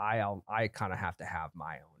have this, I kind of have to have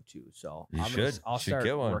my own too. So You I'll should start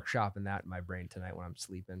get one. workshopping that in my brain tonight when I'm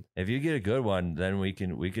sleeping. If you get a good one, then we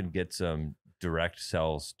can get some direct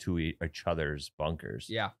sells to each other's bunkers.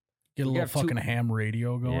 Yeah, Get a We little have two- fucking ham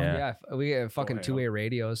radio going. Yeah. yeah. We get fucking hell. two-way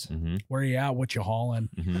radios. Mm-hmm. Where you at? What you hauling?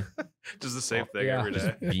 Mm-hmm. Just the same thing Yeah. every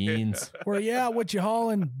day. Beans. Where you at? What you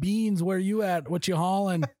hauling? Beans. Where you at? What you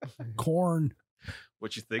hauling? Corn.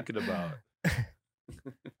 What you thinking about?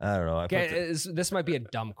 I don't know. I put Okay, this might be a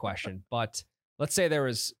dumb question, but let's say there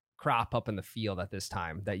was crop up in the field at this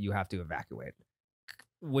time that you have to evacuate.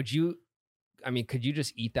 Would you? I mean, could you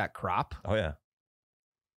just eat that crop? oh yeah.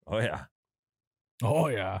 Oh yeah. Oh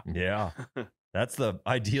yeah. Yeah. That's the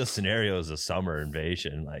ideal scenario is a summer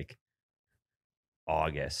invasion, like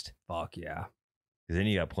August. Fuck yeah. Because then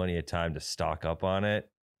you got plenty of time to stock up on it.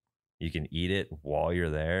 You can eat it while you're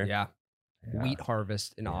there. Yeah. Yeah. Wheat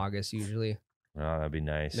harvest in August usually. Oh, that'd be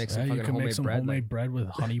nice. Makes Yeah, some you fucking can make homemade some bread. homemade bread with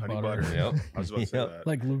honey, Honey butter. butter. Yep. I was about to say Yep. that.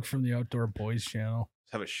 Like Luke from the Outdoor Boys channel.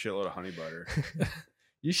 Let's have a shitload of honey butter.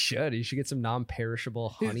 You should. You should get some non-perishable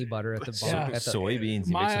honey butter at the Yeah. bunk. At the, Soybeans.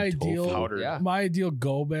 You My make some ideal- tofu. Powder. Yeah. My ideal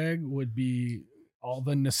go bag would be all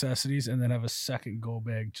the necessities and then have a second go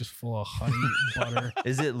bag just full of honey butter.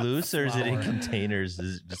 Is it loose or is it in Flour. containers?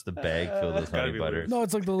 Is it just a bag filled with Gotta honey be butter? loose. No,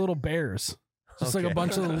 it's like the little bears. Just like a Okay.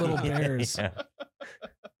 bunch of the little bears. Yeah.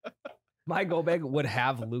 My go bag would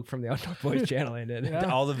have Luke from the Outdoor Boys channel in it. Yeah.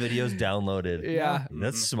 All the videos downloaded. Yeah.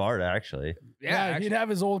 That's Mhm. smart, actually. Yeah, he'd have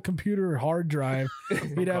his old computer hard drive. He'd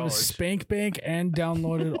have his College. spank bank and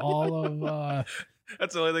downloaded all of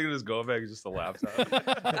That's the only thing in his go bag is just a laptop.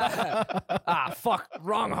 Ah, fuck.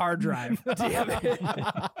 Wrong hard drive. Damn it.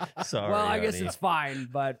 Sorry. Well, I guess honey. it's fine,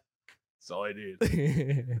 but. That's all I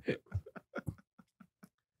need.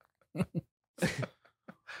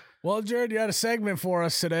 Well, Jared, you had a segment for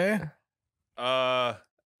us today. Uh,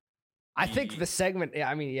 I think the segment,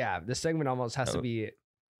 the segment almost has to Oh. be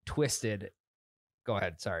twisted. Go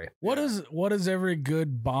ahead. Sorry. What Yeah. does every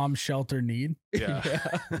good bomb shelter need? yeah.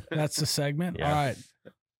 That's the segment. Yeah. All right.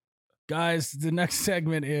 Guys, the next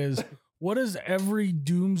segment is what does every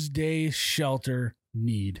doomsday shelter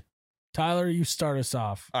need? Tyler, you start us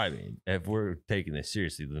off. I mean, if we're taking this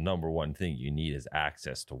seriously, the number one thing you need is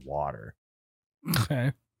access to water.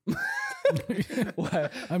 Okay.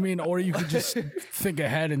 What? I mean, or you could just think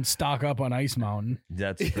ahead and stock up on Ice Mountain.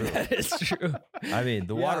 That's true. That is true. I mean,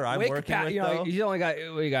 the water I'm working with, though, you only got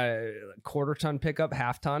a quarter ton pickup,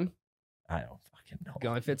 half ton. I don't fucking know. You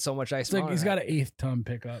only fit so much ice. It's like on he's it. got an 1/8 ton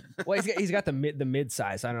pickup. Well, he's got the mid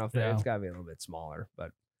size. I don't know if Yeah. it's got to be a little bit smaller,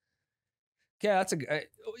 but yeah, that's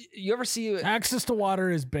you ever see? Access to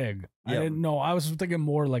water is big. I Yeah. didn't know. I was thinking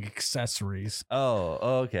more like accessories.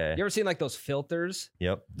 Oh, okay. You ever seen like those filters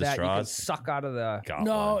Yep. The that you can straws. suck out of the? Got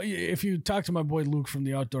No, one. if you talk to my boy Luke from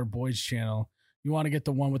the Outdoor Boys channel, you want to get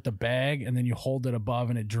the one with the bag and then you hold it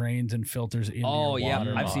above and it drains and filters into Oh, your yeah,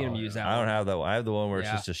 water. I've seen him use that. I don't one. have that one. I have the one where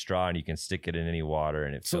Yeah. it's just a straw and you can stick it in any water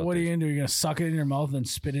and it So what are you filters. gonna do? You're gonna suck it in your mouth and then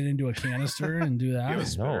spit it into a canister and do that? Give No,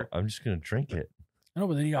 us- Spitter. I'm just gonna drink it. No,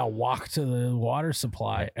 but then you gotta walk to the water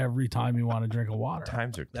supply every time you want to drink a water.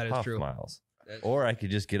 Times are That is tough, true. Miles. Or I could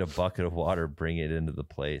just get a bucket of water, bring it into the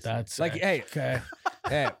place. That's Like, hey. okay.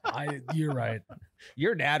 Hey, You're right.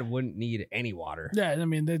 Your dad wouldn't need any water. Yeah, I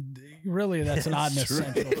mean, really, that's not an That's true.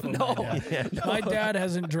 essential for No. my dad. Yeah, no. My dad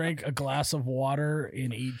hasn't drank a glass of water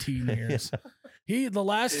in 18 years. The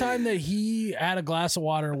last time that he had a glass of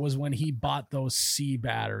water was when he bought those C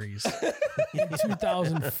batteries in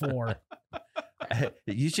 2004.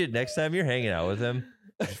 You should, next time you're hanging out with him,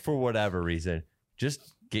 for whatever reason, just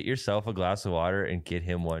get yourself a glass of water and get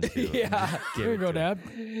him one too. Yeah. Give Here you it go, to him.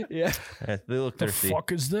 Dad. Yeah. They look The thirsty.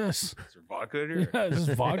 fuck is this? Is there vodka in here? Yeah, is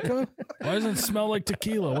this vodka? Why doesn't it smell like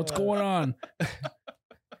tequila? What's going on?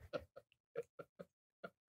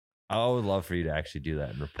 I would love for you to actually do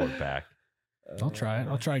that and report back. I'll try it.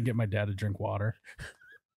 I'll try and get my dad to drink water.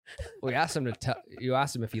 We asked him to tell. You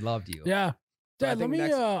asked him if he loved you. Yeah. So I Dad, let think me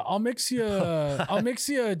next- I'll mix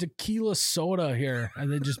you a tequila soda here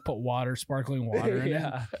and then just put sparkling water in it.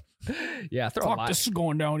 yeah. Yeah. Throw a Fuck, lot. this is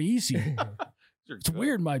going down easy. You're It's good.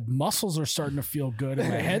 weird. My muscles are starting to feel good and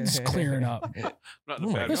my head's clearing up. Not in Oh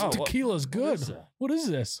a my bad This God, way. what- tequila's good. is that? What is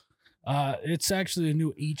this? It's actually a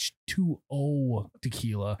new H2O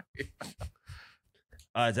tequila.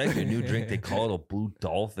 It's actually a new drink. They call it a Blue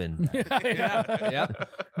Dolphin. yeah. Yep.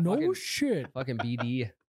 No Fucking- shit. Fucking BD.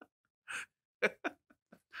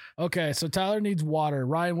 Okay, so Tyler needs water.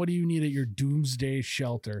 Ryan, what do you need at your doomsday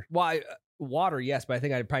shelter? Well, water, yes, but I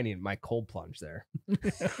think I probably need my cold plunge there.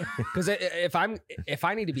 Because if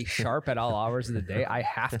I need to be sharp at all hours of the day, I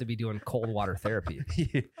have to be doing cold water therapy.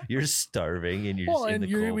 You're starving and you're Well, just in and the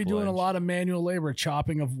you're gonna cold be doing a plunge. lot of manual labor,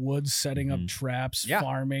 chopping of wood, setting up Mhm. traps, Yeah.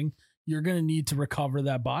 farming. You're gonna need to recover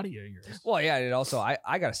that body of yours. Well, yeah, and also I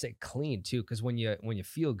gotta stay clean too, because when you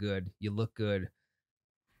feel good, you look good.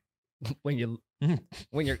 When you're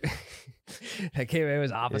okay, it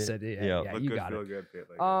was opposite. Yeah, yeah. yeah, Look you good, got feel it. good. Feel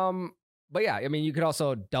like But yeah, I mean, you could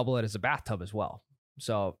also double it as a bathtub as well.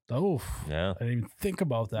 So Oh, Yeah. I didn't even think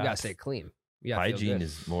about that. you gotta stay clean. You gotta feel Hygiene good.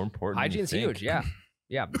 is more important. than you Hygiene's think. huge. Yeah,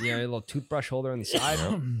 yeah. You know, a little toothbrush holder on the side.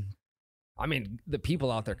 I mean, the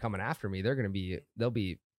people out there coming after me, they'll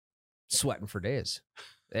be sweating for days.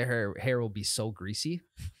 Their hair will be so greasy.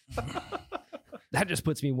 That just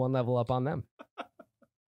puts me one level up on them.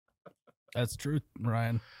 That's true,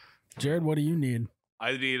 Ryan. Jared, what do you need?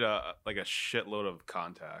 I need a shitload of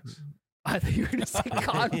contacts. I think you're gonna say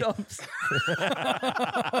condoms.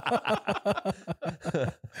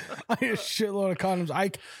 I need a shitload of condoms.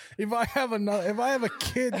 If I have a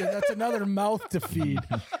kid, then that's another mouth to feed.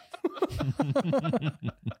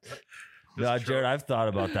 No, Jared, I've thought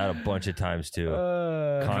about that a bunch of times too.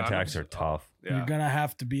 Contacts are tough. Yeah. You're gonna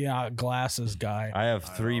have to be a glasses guy. I have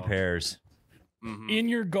I 3 know. pairs. Mhm. In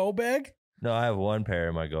your go bag? No, I have 1 pair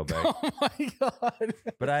in my go bag. Oh my god!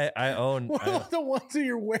 But I own What about the ones that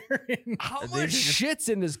you're wearing? How They much just- shit's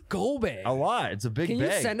in this go bag? a lot. It's a big Can you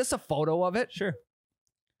bag. send us a photo of it? Sure.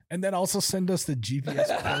 And then also send us the GPS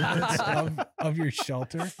coordinates of your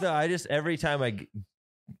shelter. No, I just every time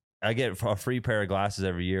I get a free pair of glasses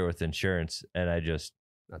every year with insurance, and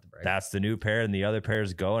Not the brag. that's the new pair, and the other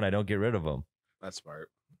pairs go, and I don't get rid of them. That's smart.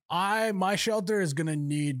 My shelter is gonna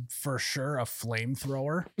need for sure a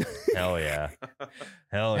flamethrower. Hell yeah.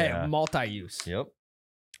 Hell Hey, yeah. multi-use. Yep.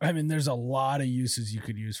 I mean, there's a lot of uses you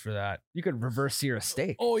could use for that. You could reverse sear a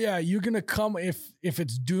steak. Oh yeah, you're gonna come if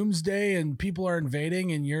it's doomsday and people are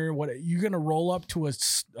invading and you're gonna roll up to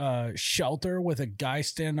a shelter with a guy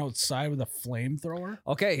standing outside with a flamethrower.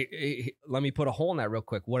 Okay, let me put a hole in that real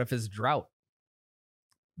quick. What if it's drought?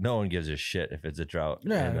 No one gives a shit if it's a drought.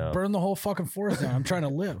 Yeah, And, burn the whole fucking forest down. I'm trying to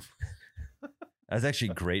live. that's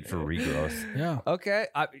actually great for regrowth. Yeah. Okay,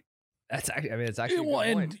 it's actually a Yeah, good well,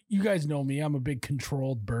 and point. you guys know me. I'm a big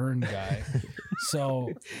controlled burn guy. So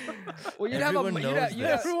Well, Everyone knows that.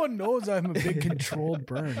 everyone knows I'm a big controlled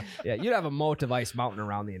burn. yeah, you'd have a moat device mountain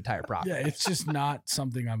around the entire property. Yeah, it's just not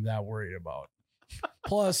something I'm that worried about.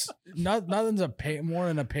 Plus, nothing's more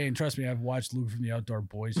than a pain. Trust me, I've watched Luke from the Outdoor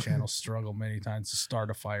Boys channel struggle many times to start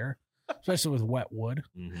a fire, especially with wet wood.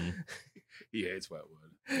 Mhm. He hates wet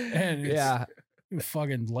wood. And it's, Yeah, you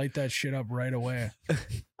fucking light that shit up right away.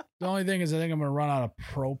 The only thing is, I think I'm gonna run out of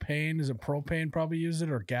propane. Is it propane probably use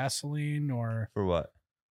it, or gasoline, or For what?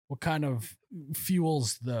 what kind of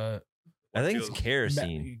fuels the I think it's Fuels.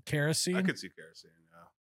 kerosene. kerosene? I could see kerosene. Yeah.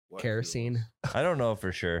 Wet kerosene. fuels. I don't know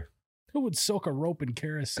for sure. Who would soak a rope in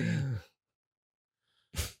kerosene?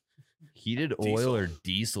 Heated oil or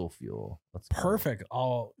diesel fuel. Let's go. Perfect.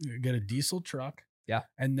 I'll get a diesel truck. Yeah.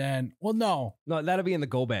 And then, well, no, No, that'll be in the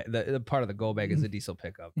go bag. The part of the go bag is the diesel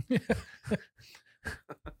pickup.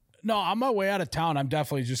 no, on my way out of town, I'm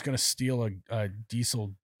definitely just going to steal a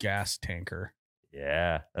diesel gas tanker.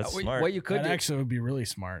 Yeah, that's What- smart. What you could That do? actually would be really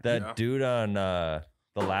smart. That Yeah. dude on The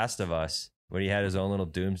Last of Us, when he had his own little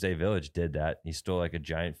Doomsday Village, did that. He stole like a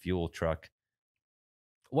giant fuel truck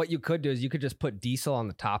What you could do is you could just put diesel on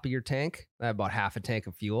the top of your tank, about half a tank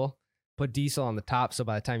of fuel. Put diesel on the top, so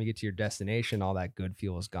by the time you get to your destination, all that good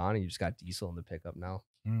fuel is gone, and you just got diesel in the pickup now.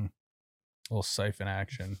 Little siphon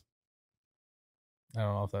action. I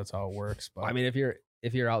don't know if that's how it works, but I mean, if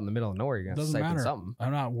you're out in the middle of nowhere, you're gonna doesn't siphon matter. something.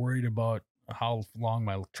 I'm not worried about how long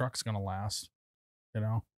my truck's gonna last. You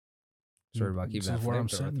know, Just worried about keeping This that is where I'm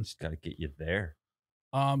flamethrower. sitting. Just got to get you there.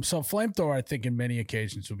 So flamethrower, I think in many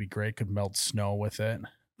occasions would be great. Could melt snow with it.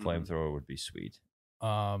 Flamethrower would be sweet.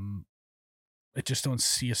 I just don't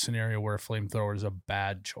see a scenario where a flamethrower is a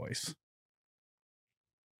bad choice.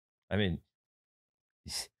 I mean,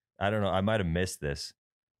 I don't know. I might have missed this,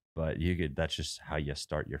 but that's just how you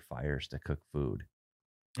start your fires to cook food.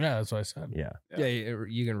 Yeah, that's what I said. Yeah. Yeah,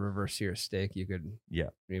 you can reverse sear a steak. You could you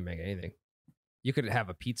can make anything. You could have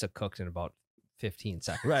a pizza cooked in about 15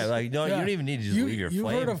 seconds. Right. Like, no, Yeah. you don't even need to just leave your You've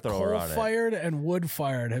heard of flamethrower on it. coal-fired and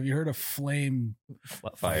wood-fired. Have you heard of flame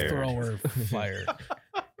Fired. thrower fired?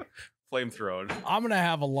 Flamethrower. I'm going to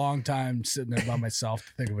have a long time sitting there by myself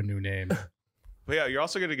to think of a new name. But yeah, you're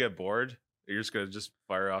also gonna get bored. You're just gonna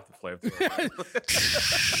fire off the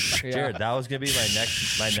flamethrower. Yeah. Jared, that was gonna be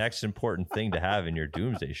my next important thing to have in your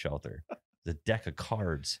doomsday shelter. The deck of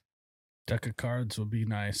cards. Deck of cards would be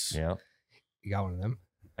nice. Yeah, You got one of them.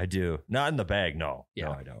 I do. Not in the bag. No, Yeah.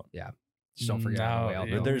 no, I don't. Just don't forget on the way out.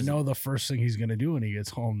 Yeah, though. we know the first thing he's going to do when he gets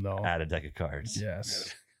home, though. Add a deck of cards.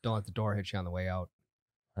 Yes. Don't let the door hit you on the way out.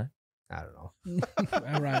 Huh? I don't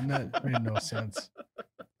know. Ryan, that made no sense.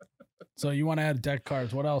 So you want to add deck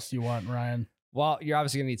cards. What else do you want, Ryan? Well, you're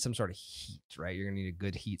obviously gonna need some sort of heat, right? You're gonna need a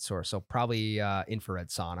good heat source. So probably infrared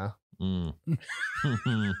sauna. Mm.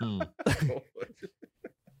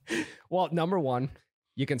 Well, number one,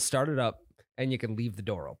 you can start it up and you can leave the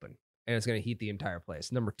door open, and it's gonna heat the entire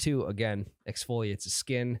place. Number two, again, exfoliates the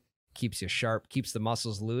skin, keeps you sharp, keeps the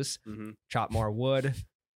muscles loose. Mhm. Chop more wood.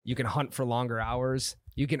 You can hunt for longer hours.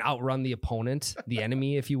 You can outrun the opponent, the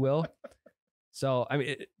enemy, if you will. So, I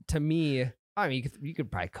mean, to me, you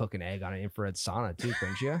could probably cook an egg on an infrared sauna too,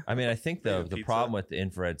 couldn't you? I mean, I think the Pizza. problem with the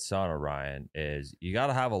infrared sauna, Ryan, is you got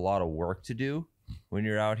to have a lot of work to do when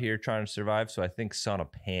you're out here trying to survive. So I think sauna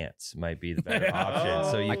pants might be the better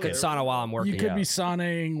option. So you I could can, sauna while I'm working. You could yeah. be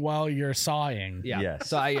sauning while you're sawing. Yeah. Yes.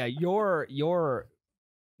 So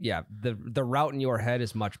the route in your head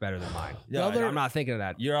is much better than mine. Yeah, other- I'm not thinking of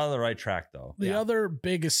that. you're on the right track though. The Yeah. other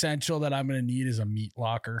big essential that I'm going to need is a meat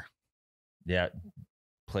locker. Yeah.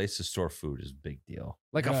 Place to store food is a big deal.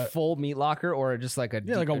 Like a full meat locker or just like a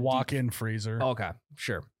Yeah, like a deep- walk-in freezer. Oh, okay,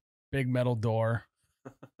 sure. Big metal door.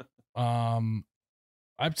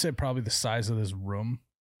 I'd say probably the size of this room.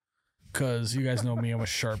 Because you guys know me, I'm a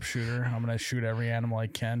sharpshooter. I'm going to shoot every animal I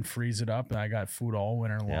can, freeze it up, and I got food all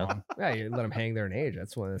winter Yeah. long. Yeah, you let them hang there and age.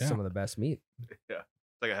 That's Yeah. some of the best meat. It's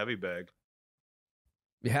like a heavy bag.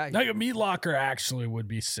 Yeah, Like a meat locker actually would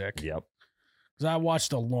be sick. Yep. Because I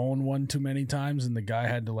watched Alone one too many times, and the guy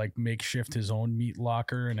had to like makeshift his own meat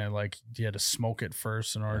locker, and he had to smoke it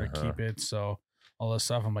first in order to keep it. So all this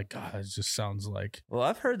stuff, I'm like, God, it just sounds like Well,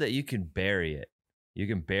 I've heard that you can bury it. You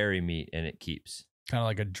can bury meat and it keeps. kind of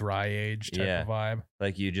like a dry age type Yeah. of vibe.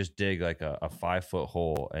 Like you just dig like a 5-foot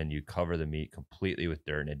hole and you cover the meat completely with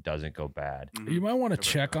dirt and it doesn't go bad. Mhm. You might want to Cover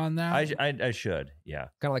it check up. on that. I should. Yeah.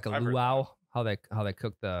 kind of like a I've heard luau. How they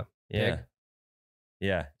cook the Yeah. pig.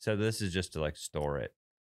 Yeah. So this is just to like store it.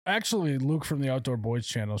 Actually, Luke from the Outdoor Boys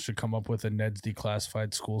channel should come up with a Ned's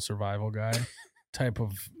Declassified School Survival Guide type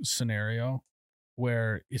of scenario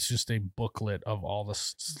where it's just a booklet of all the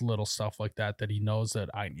little stuff like that he knows that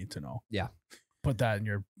I need to know. Yeah. Put that in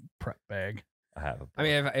your prep bag. I have a book. I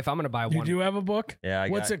mean, if I'm gonna buy You one, do have a book? Yeah.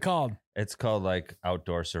 What's it called? It's called like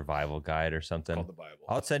Outdoor Survival Guide or It's something. called the Bible.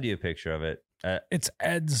 I'll send you a picture of it. It's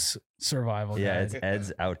Ed's Survival Yeah, Guide. it's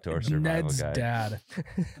Ed's Outdoor Survival Ned's Guide. dad.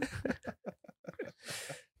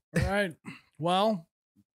 All right. Well,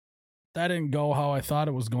 that didn't go how I thought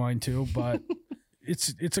it was going to, but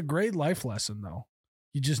it's a great life lesson though.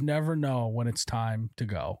 You just never know when it's time to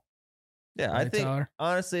go. Yeah, I Right, think Tyler?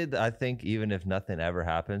 honestly, I think even if nothing ever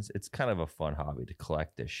happens, it's kind of a fun hobby to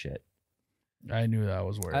collect this shit. I knew that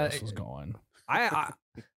was where this was going.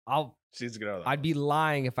 She needs to get out of the I'd be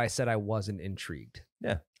lying if I said I wasn't intrigued.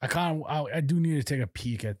 I do need to take a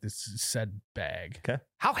peek at this said bag.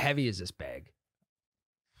 How heavy is this bag?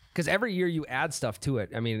 Because every year you add stuff to it.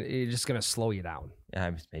 I mean, it's just gonna slow you down.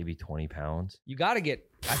 Yeah, maybe 20 pounds. You got to get.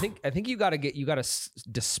 I think you got to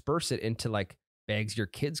disperse it into like bags your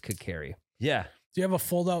kids could carry. Yeah. Do you have a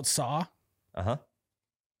fold out saw? Uh-huh.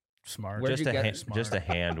 Smart. Where'd Just you a get hand, it? just a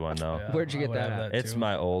hand one though. Yeah, Where'd you I get would that have at? It's too.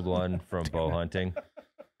 my old one from bow hunting.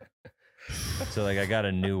 So like I got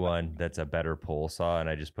a new one that's a better pole saw, and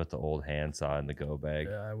I just put the old hand saw in the go bag.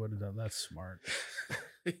 Yeah, I would have done that. Smart.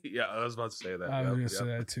 Yeah, I was about to say that. I was Yep, gonna yep. say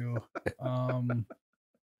that too.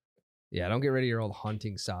 Yeah, don't get rid of your old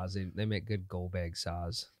hunting saws. They make good go bag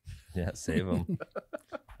saws. Yeah, save them.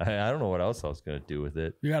 I don't know what else I was gonna do with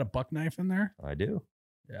it. You got a buck knife in there? I do.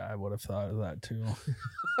 Yeah, I would have thought of that too.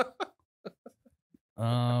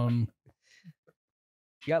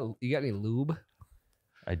 You got any lube?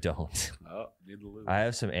 I don't. Oh, need the lube. I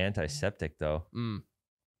have some antiseptic though.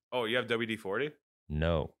 Oh, you have WD-40?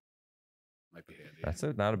 No, Might be handy. that's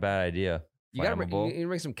not a bad idea. You got Flammable? you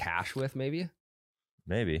make some cash with maybe.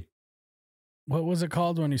 Maybe. What was it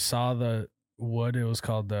called when you saw the wood? It was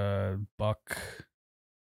called the buck.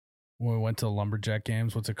 When we went to the lumberjack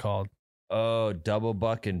games, what's it called? Oh, double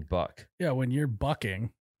buck and buck. Yeah, when you're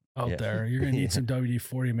bucking out Yeah. there, you're gonna need some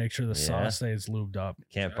WD-40 to make sure the saw Yeah. stays lubed up.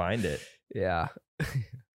 Can't find it. Yeah.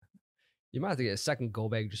 You might have to get a second go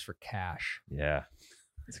bag just for cash. Yeah,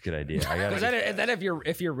 it's a good idea. I gotta. And then if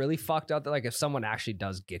you're really fucked up, like if someone actually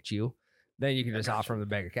does get you, then you can just offer them the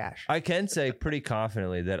bag of cash. I can say pretty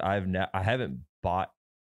confidently that I haven't bought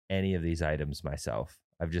any of these items myself.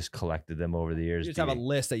 I've just collected them over the years. You just have a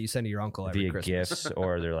list that you send to your uncle every via Christmas. gifts,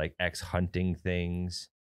 or they're like ex-hunting things.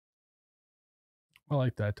 I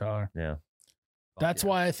like that, Tyler. Yeah. That's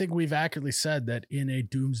why I think we've accurately said that in a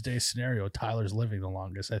doomsday scenario, Tyler's living the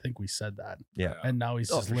longest. I think we said that, Yeah. and now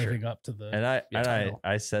he's Oh, just for sure. living up to the. And your title.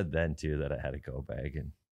 I said then too that I had a go bag,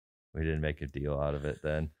 and we didn't make a deal out of it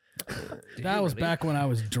then. Did That you was really? back when I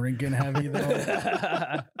was drinking heavy, though.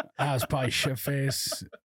 I was probably shit face.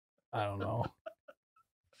 I don't know.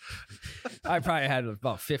 I probably had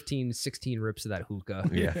about 15, 16 rips of that hookah.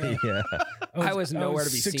 Yeah. Yeah. I was nowhere to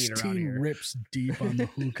be seen 16 around here. rips deep on the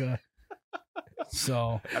hookah.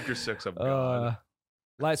 So After 6, I'm gone.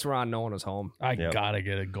 Lights were on, no one was home. I Yep. gotta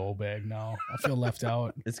get a go bag now. I feel left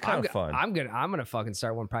out. It's kind of fun. I'm gonna fucking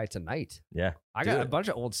start one probably tonight. Yeah. I Do got it. a bunch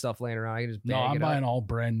of old stuff laying around. I can just bag No, I'm it buying up. all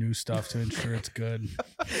brand new stuff to ensure it's good.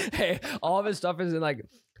 Hey, all of his stuff is in like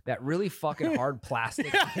that really fucking hard plastic.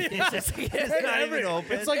 It's not even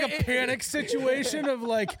open. It's like a panic situation of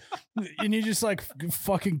like, and you just like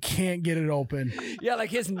fucking can't get it open. Yeah, like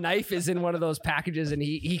his knife is in one of those packages and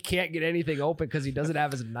he can't get anything open because he doesn't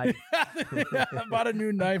have his knife. I bought a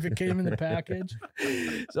new knife. It came in the package.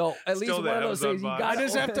 So at least Still one the of those Amazon things you box. got. I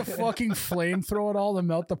just have to fucking flamethrow it all to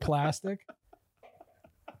melt the plastic.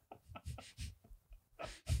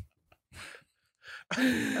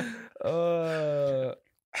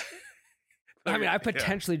 I mean, I Yeah.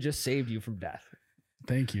 potentially just saved you from death.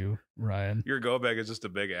 Thank you, Ryan. Your go bag is just a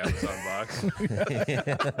big Amazon box. Yeah,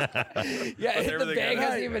 With the everything bag in it.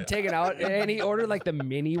 hasn't even been taken out, and he ordered like the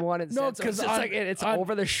mini one. No, Instead, so 'cause it's just on- like it's on-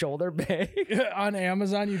 over the shoulder bag. On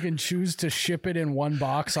Amazon, you can choose to ship it in one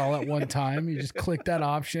box all at one time. You just click that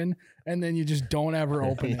option, and then you just don't ever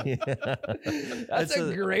open it. That's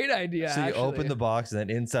a great idea. So you actually. open the box, and then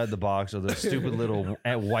inside the box are the stupid little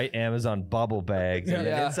white Amazon bubble bags, and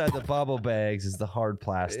then Yeah. inside the bubble bags is the hard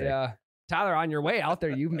plastic. Yeah. Tyler, on your way out there,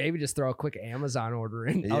 you maybe just throw a quick Amazon order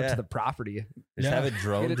in out Yeah. to the property. Just Yeah. have it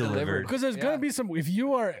drone Get it delivered. delivered. Because there's going to be some, if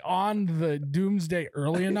you are on the doomsday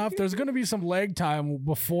early enough, there's going to be some lag time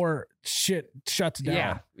before shit shuts down.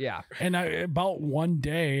 Yeah. Yeah. And about one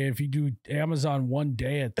day, if you do Amazon one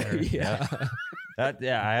day at there, Yeah. I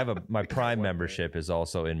have my Prime membership is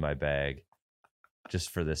also in my bag,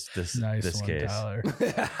 just for this nice this one, case. Tyler.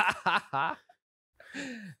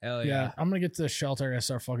 Hell Yeah, yeah. I'm going to get to the shelter. I gotta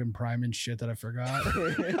start fucking priming shit that I forgot.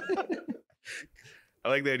 I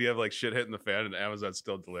like the idea of like shit hitting the fan and Amazon's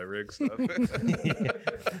still delivering stuff.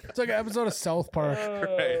 It's like an episode of South Park.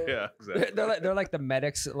 Right, yeah, exactly. They're like the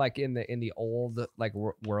medics like in the old like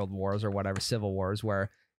world wars or whatever, civil wars,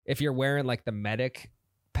 where if you're wearing like the medic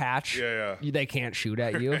patch, Yeah, they can't shoot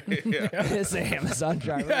at you. yeah. It's the Amazon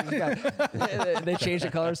driver. They changed the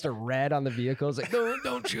colors to red on the vehicles. Like, no,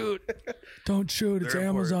 don't shoot. Don't shoot. It's They're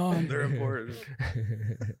important. Amazon. They're important.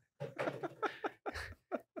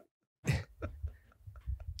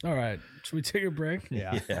 All right. Should we take a break?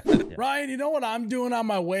 Yeah. Yeah. Ryan, you know what I'm doing on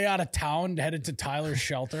my way out of town headed to Tyler's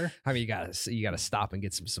shelter? I mean, you gotta stop and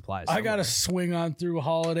get some supplies. I got to somewhere. swing on through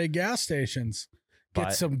holiday gas stations, get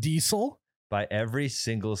Buy- some diesel. Buy every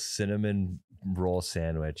single cinnamon roll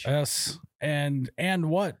sandwich. Yes. And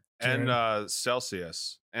what? And Jared?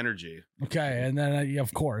 Celsius energy. Okay. And then,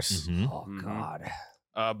 of course. Mhm. Oh Mhm.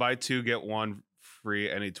 God. Buy 2 get 1 free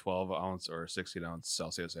any 12-ounce or 16-ounce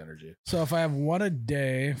Celsius energy. So if I have one a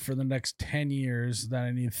day for the next 10 years, then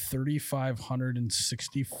I need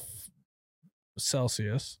 3,560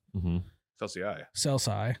 Celsius. Mhm. Celsius.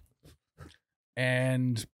 Celsius.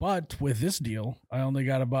 But with this deal, I only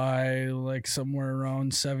got to buy like somewhere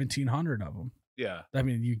around 1,700 of them. Yeah. I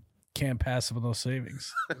mean, you can't pass with those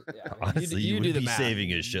savings. Yeah, Honestly, you do would the be math.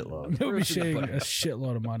 saving a shitload. They'll be saving a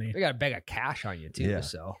shitload of money. They got a bag of cash on you too. Yeah.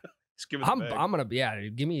 So Just give it I'm the bag. gonna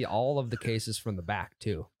give me all of the cases from the back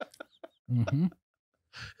too. Mm-hmm.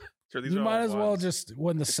 Sure, these You are might all as well ones. just,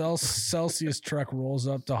 when the Celsius truck rolls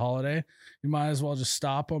up to Holiday, you might as well just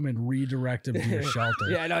stop them and redirect them to your shelter.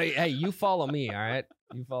 Yeah, no, hey, you follow me, all right?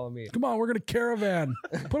 You follow me. Come on, we're going to caravan.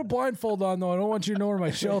 Put a blindfold on, though. I don't want you to know where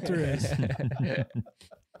my shelter is.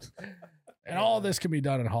 And all this can be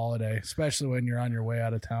done at Holiday, especially when you're on your way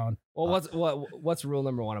out of town. Well, what's rule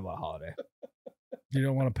number 1 about Holiday? You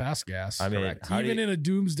don't want to pass gas. I mean, Correct. how do Even you- in a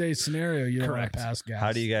doomsday scenario, you don't want Correct. to pass gas.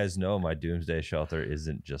 how do you guys know my doomsday shelter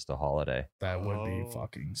isn't just a holiday? That would be Oh.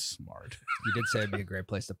 fucking smart. You did say it'd be a great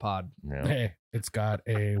place to pod. You know? Hey, it's got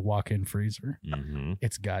a walk-in freezer. Mhm.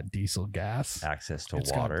 It's got diesel gas. Access to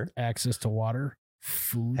It's water. got access to water,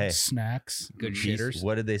 food, Hey. snacks. Good Dies- shitters.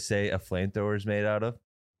 What did they say a flamethrower is made out of?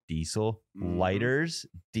 Diesel. Mhm. Lighters,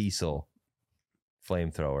 diesel.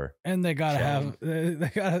 Flamethrower. And they gotta Shall have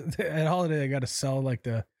they gotta at Holiday they gotta sell like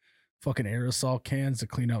the fucking aerosol cans to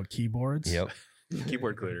clean out keyboards. Yep.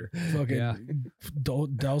 Keyboard cleaner. Fucking Yeah.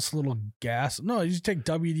 douse little gas. No, you just take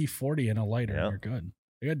WD-40 and a lighter Yeah. and you're good.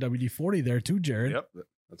 They got WD-40 there too, Jared. Yep.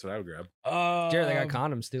 That's what I would grab. Jared, they got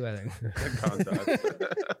condoms too, I think. Contacts.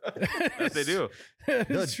 Yes, they do. No,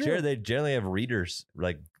 It's true. Jared, they generally have readers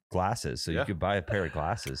like glasses, so Yeah. you could buy a pair of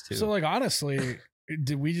glasses too. So like honestly,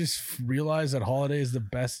 did we just realize that Holiday is the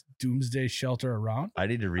best doomsday shelter around? I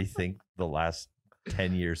need to rethink the last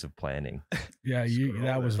 10 years of planning. Yeah, Screw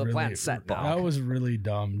that all was The really plan's set now. that was really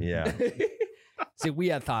dumb. Yeah. See, we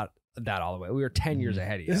had thought that all the way. We were 10 years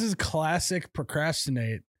ahead of you. This is classic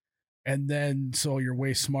procrastinate. And then so you're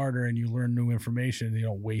way smarter and you learn new information and you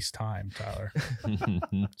don't waste time, Tyler.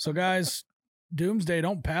 So guys, Doomsday,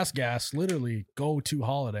 don't pass gas. Literally go to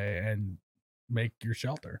Holiday and make your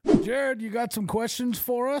shelter. Jared, you got some questions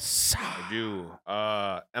for us? I do.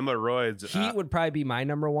 Emma Royds. Heat would probably be my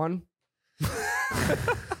number 1.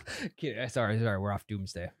 Kidding. Sorry, we're off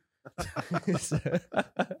Doomsday.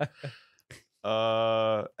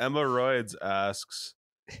 Emma Royds asks,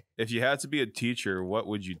 if you had to be a teacher, what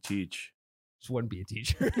would you teach? Just wouldn't be a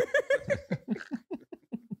teacher.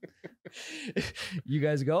 You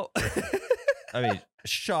guys go. I mean,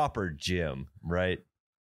 shop or gym, right?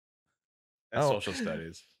 And Oh. social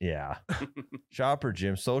studies. Yeah. Shop or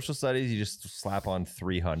gym. Social studies, you just slap on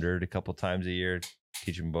 300 a couple times a year,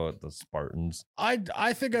 teach them about the Spartans. I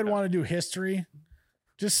think I'd want to do history,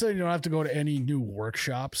 just so you don't have to go to any new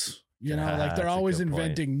workshops. You know, like they're That's a always good point.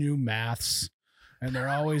 inventing new maths and they're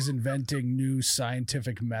always inventing new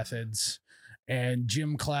scientific methods. And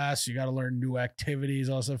gym class, you got to learn new activities.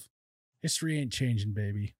 Also, history ain't changing,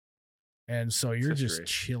 baby. And so you're just history.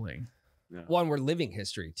 chilling. Yeah. One, we're living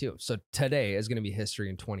history too. So today is going to be history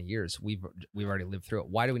in 20 years. We've already lived through it.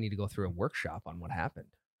 Why do we need to go through a workshop on what happened?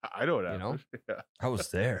 I know what You know? happened. Yeah. I was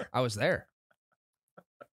there. I was there.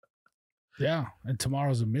 Yeah. And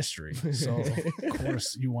tomorrow's a mystery. So, of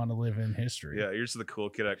course, you want to live in history. Yeah, you're just the cool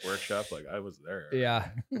kid at workshop. Like, I was there. Yeah.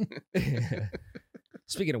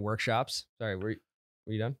 Speaking of workshops, sorry, were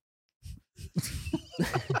you done?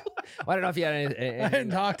 Well, I don't know if you had any. I hadn't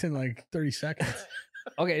talked in like 30 seconds.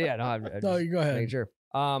 Okay, yeah, no, I'm No, just you go ahead. making sure.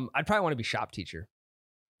 I'd probably want to be shop teacher,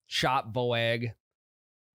 shop voag,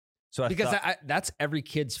 So I because thought, that's every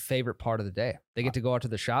kid's favorite part of the day. They get to go out to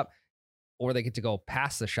the shop, or they get to go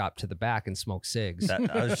past the shop to the back and smoke cigs. I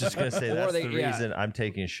was just gonna say Or that's they- the yeah. reason I'm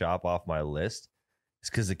taking shop off my list. It's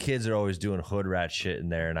because the kids are always doing hood rat shit in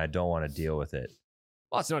there, and I don't want to deal with it.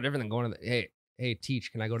 Well, it's no different than going to the hey,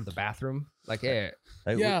 teach, can I go to the bathroom? Like, hey,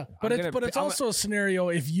 Like, Yeah, but I'm it's gonna- it's I'm- also a scenario.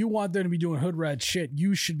 If you want them to be doing hood rat shit,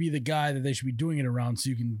 you should be the guy that they should be doing it around, so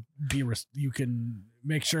you can you can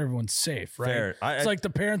make sure everyone's safe, right? fair. It's like the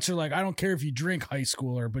parents are like, I don't care if you drink, high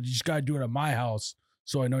schooler, but you just gotta do it at my house,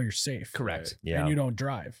 so I know you're safe. correct. yeah. And you don't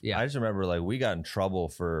drive. Yeah. I just remember like we got in trouble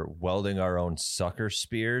for welding our own sucker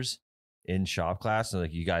spears in shop class, and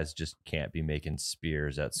like you guys just can't be making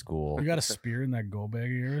spears at school. You got a spear in that go bag of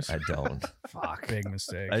yours. I don't. Fuck. Big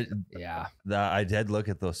mistake. Yeah. I did look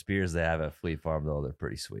at those spears they have at Fleet Farm though; they're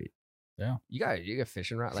pretty sweet. You got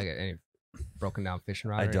fishing rod, like any broken down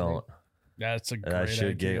fishing rod? I or anything? don't. That's a great And I should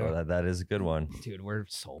idea. get that is a good one. Dude, we're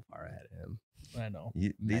so far ahead of him. I know.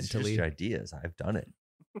 These are just Mentally. your ideas. I've done it.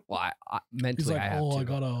 Well, I He's mentally, like, I have oh, to. I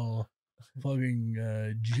got a fucking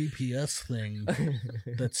GPS thing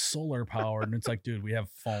that's solar powered, and it's like, dude, we have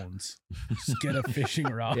phones. Just get a fishing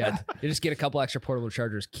rod. Yeah, you just get a couple extra portable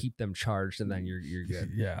chargers, keep them charged, and then you're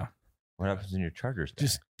good. Yeah. What happens in your chargers?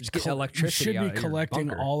 Just get electricity You out should of be your collecting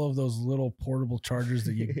bunker. all of those little portable chargers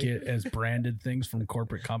that you get as branded things from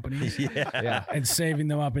corporate companies Yeah. and saving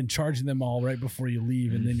them up and charging them all right before you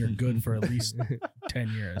leave, and then you're good for at least 10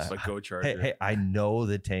 years. It's like Go Charger. Hey, I know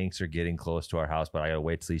the tanks are getting close to our house, but I gotta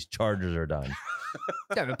wait till these chargers are done.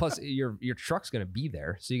 Yeah, but plus your truck's gonna be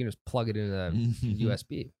there, so you can just plug it into the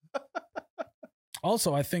USB.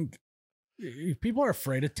 Also, I think if people are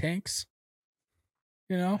afraid of tanks,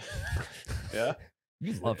 you know, Yeah.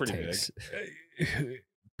 You love pretty tanks.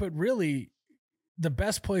 but really the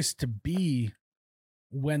best place to be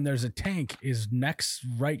when there's a tank is next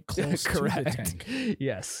right close to the tank.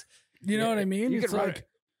 Yes. You know what I mean? You It's can run- like,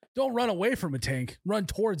 don't run away from a tank, run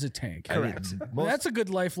towards a tank. I mean, Correct. That's a good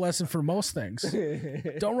life lesson for most things.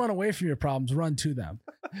 Don't run away from your problems, run to them.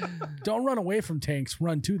 Don't run away from tanks,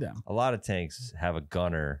 run to them. a lot of tanks have a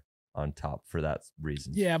gunner on top for that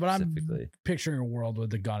reason. Yeah, but I'm specifically. picturing a world where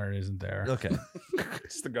the gunner isn't there. Okay.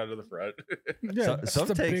 It's the gun to the front. Yeah, it's some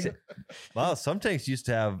the tanks. big- Wow, some tanks used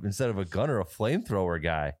to have instead of a gunner, a flamethrower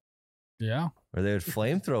guy, yeah. where they would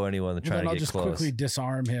flamethrow anyone that Well, tried then to I'll get just close. quickly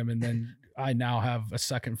disarm him, and then I now have a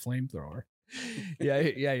second flamethrower.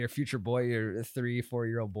 Yeah, your future boy, your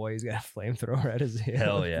 3-4-year-old boy, he's got a flamethrower at his hip.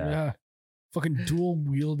 Hell yeah. Fucking dual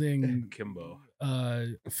wielding Kimbo.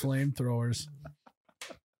 flamethrowers.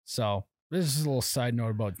 So this is a little side note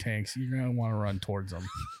about tanks. You're gonna want to run towards them.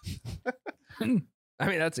 I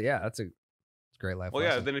mean, that's a great life. Well, yeah.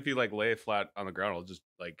 lesson. Then if you like lay it flat on the ground, it'll just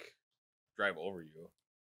like drive over you.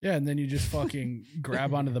 Yeah, and then you just fucking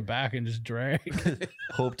grab onto the back and just drag.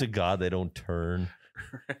 Hope to God they don't turn.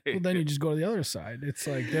 Right. Well, then you just go to the other side. It's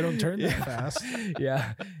like they don't turn that Yeah. fast.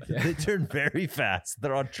 yeah. They turn very fast.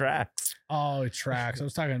 They're on tracks. Oh, it tracks. I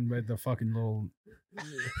was talking about the fucking little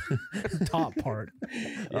top part.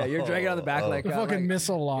 Yeah, you're dragging on the back like The fucking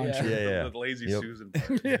missile launcher. Yeah, yeah. The lazy Yep. Susan.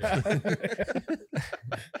 Yeah.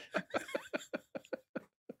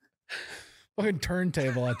 Fucking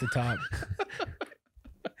turntable at the top.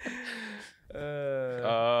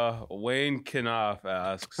 Wayne Knopf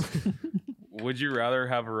asks, would you rather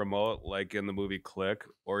have a remote like in the movie Click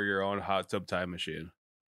or your own hot tub time machine?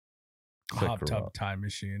 Click Hot tub remote. time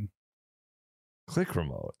machine. Click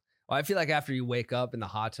remote. Well, I feel like after you wake up in the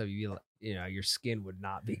hot tub, your skin would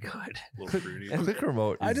not be good. A little fruity. Click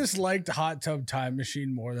remote. I is- just liked hot tub time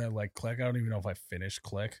machine more than like Click. I don't even know if I finished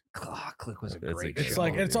Click. Click was a It's a great good It's show.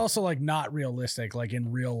 like it's dude. also like not realistic. Like in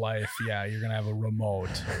real life, yeah, you're gonna have a remote.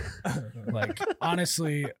 Like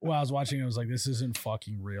honestly, while I was watching it, I was like, this isn't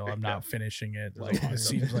fucking real. I'm not finishing it. Like it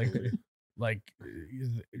seems like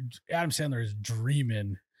Adam Sandler is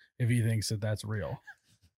dreaming if he thinks that that's real.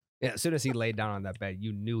 Yeah, as soon as he laid down on that bed,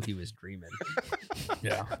 you knew he was dreaming.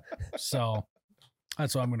 Yeah. So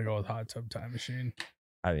that's why I'm gonna go with hot tub time machine.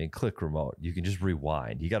 I mean, click remote. You can just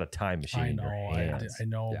rewind. You got a time machine I in know, your hands. I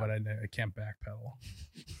know, Yeah. but I can't backpedal.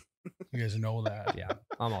 You guys know that. Yeah,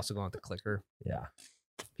 I'm also going with the clicker. Yeah.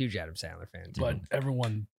 Huge Adam Sandler fan. Too. But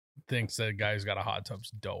everyone thinks that a guy who's got a hot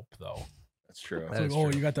tub's dope, though. That's true. It's That like, is oh,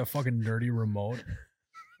 true. you got that fucking dirty remote,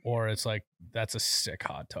 or it's like that's a sick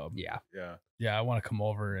hot tub. Yeah, Yeah. Yeah, I want to come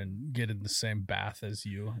over and get in the same bath as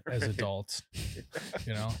you as adults.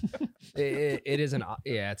 You know, it is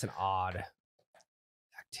it's an odd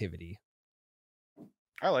activity.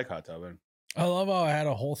 I like hot tubbing. I love how I had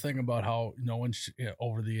a whole thing about how no one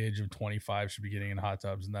over the age of 25 should be getting in hot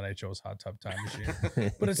tubs, and then I chose hot tub time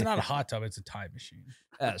machine. But it's not a hot tub; it's a time machine.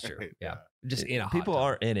 That's true. Yeah, just in a hot People tub.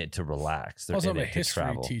 aren't in it to relax. They're Also, in I'm a it to history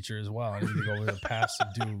travel. teacher as well. I need to go over the past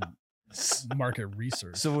to do market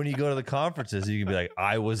research. So when you go to the conferences, you can be like,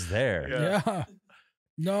 I was there. Yeah. Yeah.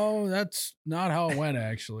 No, that's not how it went, We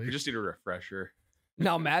actually. just need a refresher.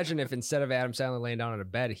 Now imagine if instead of Adam Sandler laying down on a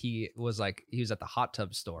bed, he was at the hot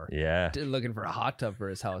tub store Yeah. looking for a hot tub for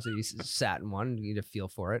his house. He sat in one, you need to feel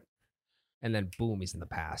for it, and then boom, he's in the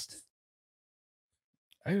past.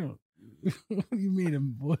 I don't. What do you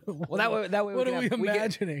mean? Well, that way, What we are we can have-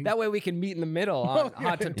 imagining? that way we can meet in the middle on Okay.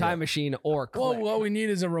 hot tub time machine or Well, click. what we need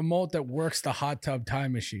is a remote that works the hot tub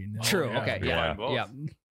time machine. True. yeah. Okay. Yeah. Yeah. Both. Yeah.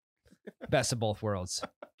 Best of both worlds.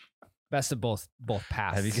 Best of both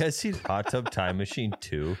paths. Have you guys seen Hot Tub Time Machine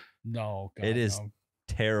 2? No, God, It is no.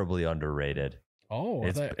 Terribly underrated. Oh,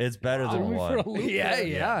 It's better threw than me for a one. loop Yeah, there.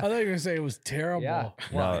 yeah. I thought you were gonna say it was terrible. Yeah.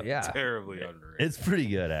 Well, No, yeah. Terribly underrated. It's pretty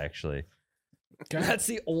good, actually. God. That's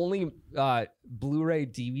the only Blu-ray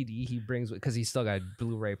DVD he brings because he's still got a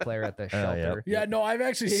Blu-ray player at the Oh, yeah. shelter. Yeah, no, I've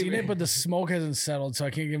actually seen it, but the smoke hasn't settled, so I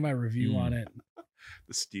can't give my review on it.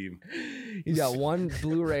 The steam. He's got one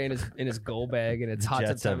Blu-ray in his go bag, and it's Hot Tub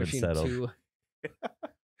Jets Time haven't Machine settled. 2.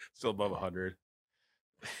 Still above 100.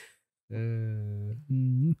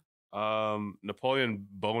 Mhm. Napoleon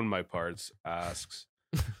Bone My Parts asks,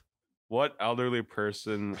 what elderly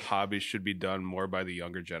person hobbies should be done more by the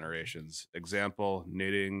younger generations? Example,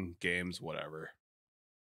 knitting, games, whatever.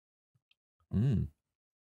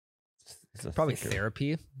 Probably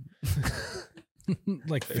therapy.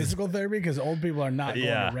 Like physical therapy, because old people are not going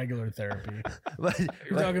to regular therapy.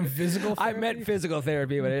 You're talking physical therapy? I meant physical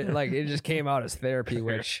therapy, but it just came out as therapy,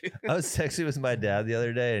 which I was texting with my dad the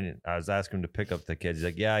other day and I was asking him to pick up the kids. He's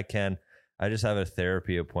like, yeah, I can. I just have a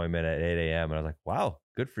therapy appointment at 8 a.m. And I was like, wow,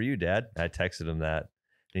 good for you, Dad. And I texted him that.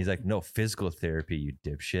 And he's like, no, physical therapy, you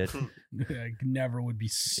dipshit. I never would be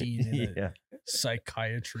seen in a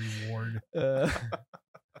psychiatry ward.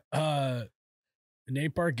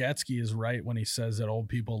 Nate Bargatze is right when he says that old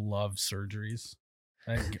people love surgeries.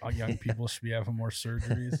 I think young people should be having more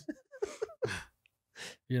surgeries.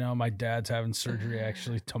 You know, my dad's having surgery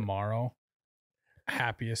actually tomorrow.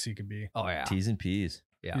 Happiest he could be. oh yeah, T's and P's.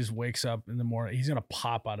 Yeah. He just wakes up in the morning. He's gonna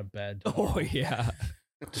pop out of bed. oh yeah,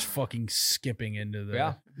 Just fucking skipping into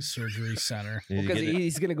the surgery center. because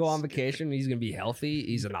he's gonna go on vacation. He's gonna be healthy.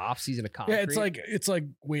 He's an off season of concrete. Yeah, it's like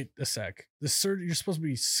wait a sec. The surgery, you're supposed to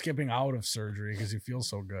be skipping out of surgery because you feel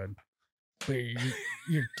so good. But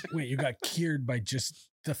you got cured by just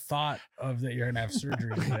the thought of that you're gonna have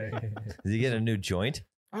surgery today. Is he getting a new joint?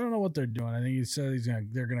 I don't know what they're doing. I think he said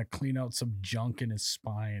they're gonna clean out some junk in his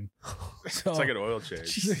spine. So It's like an oil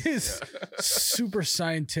change. his super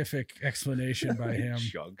scientific explanation by him.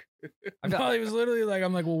 Junk. No, he was literally like,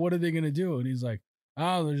 I'm like, well, what are they gonna do? And he's like,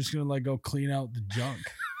 oh, they're just gonna like go clean out the junk.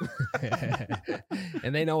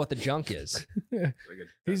 and they know what the junk is.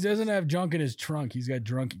 He doesn't have junk in his trunk. He's got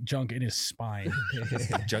junk in his spine.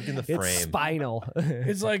 Junk in the frame. It's spinal.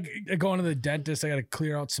 It's like going to the dentist. I got to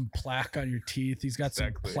clear out some plaque on your teeth. He's got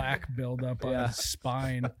Exactly. some plaque buildup on his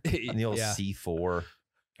spine. And the old C4.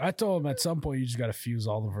 I told him at some point you just got to fuse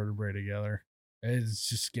all the vertebrae together. It's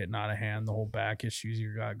just getting out of hand. The whole back issues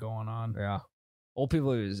you got going on. Yeah. Old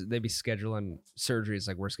people, they be scheduling surgeries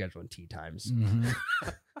like we're scheduling tea times. Mhm.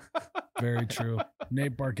 Very true.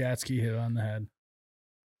 Nate Bargatze hit it on the head.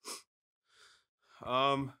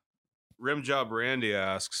 Rim Job Randy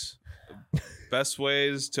asks, best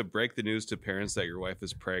ways to break the news to parents that your wife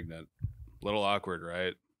is pregnant. Little awkward,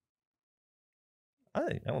 right?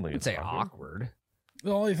 I don't think I'd it's say awkward. awkward.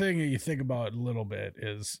 The only thing that you think about a little bit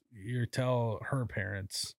is you tell her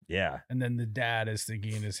parents, Yeah. and then the dad is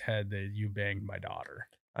thinking in his head that you banged my daughter.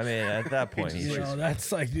 I mean, at that point, He's he's You just know,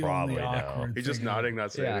 that's like the probably only no. awkward. He's just thing. nodding,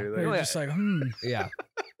 not saying Yeah. anything. You're Yeah. just like, Yeah.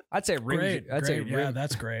 I'd say rim. I'd say great. rim. Yeah,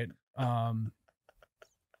 that's great.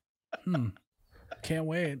 Can't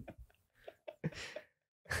wait.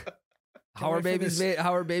 How are babies made?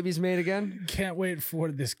 How are babies made again? Can't wait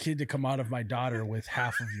for this kid to come out of my daughter with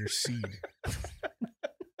half of your seed,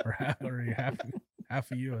 or half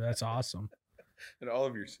of you. That's awesome. And all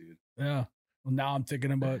of your seed. Yeah. Well, now I'm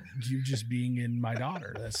thinking about you just being in my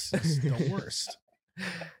daughter. That's the worst.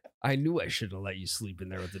 I knew I shouldn't have let you sleep in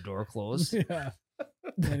there with the door closed. Yeah.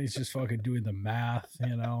 Then he's just fucking doing the math,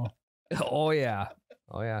 you know. Oh yeah.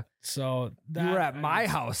 Oh yeah. So that, You were at my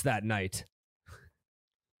house that night.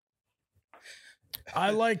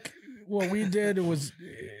 I like what we did. It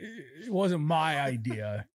wasn't my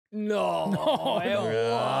idea. No, No, it no.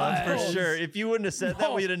 was. for sure. If you wouldn't have said that,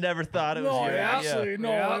 No. we'd have never thought it was No, your idea. actually, no,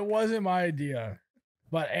 Yeah. it wasn't my idea.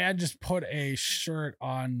 But Ann just put a shirt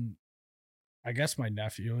on, I guess my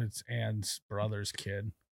nephew. It's Ann's brother's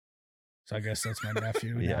kid. So I guess that's my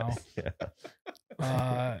nephew Yeah. now.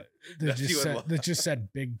 Yeah. That just said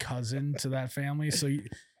big cousin to that family. So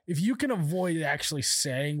if you can avoid actually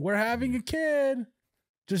saying we're having a kid,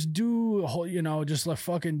 just do, just let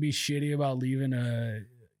fucking be shitty about leaving a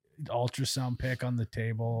ultrasound pic on the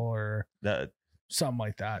table or something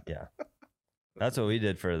like that. Yeah. That's what we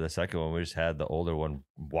did for the second one. We just had the older one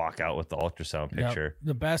walk out with the ultrasound Yep. picture.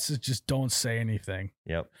 The best is just don't say anything.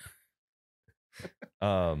 Yep.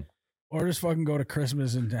 Or just fucking go to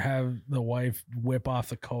Christmas and have the wife whip off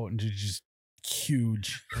the coat and just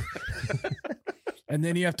huge. And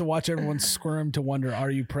then you have to watch everyone squirm to wonder, are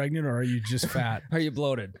you pregnant or are you just fat? Are you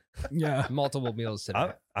bloated? Yeah. Multiple meals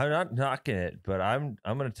today. I'm not knocking it, but I'm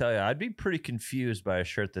going to tell you, I'd be pretty confused by a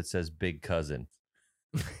shirt that says big cousin.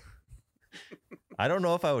 I don't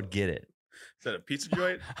know if I would get it. Is that a pizza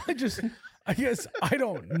joint? I guess I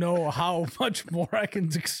don't know how much more I can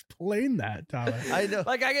explain that, Tyler. I know.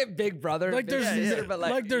 Like I get big brother, Like big there's sister,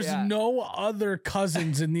 but there's yeah. no other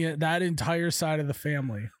cousins in that entire side of the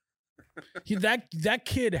family. That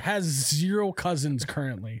kid has 0 cousins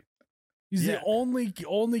currently. He's the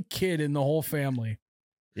only kid in the whole family.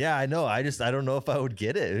 Yeah, I know. I don't know if I would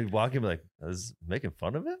get it. Walk in like, I was making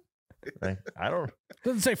fun of him. Like, I don't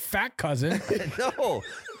Doesn't say fat cousin. know.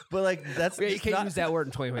 But like that's Yeah, you just can't not, use that word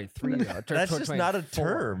in 2023. Though. that's just not a 2024.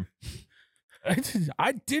 term.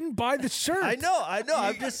 I didn't buy the shirt. I know.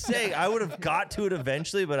 I'm just saying I would have got to it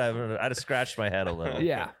eventually, but I'd have scratched my head a little.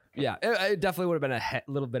 Yeah. It definitely would have been a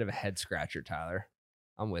little bit of a head scratcher, Tyler.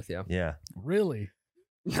 I'm with you. Yeah. Really?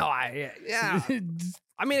 No, yeah.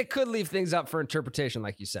 I mean, it could leave things up for interpretation,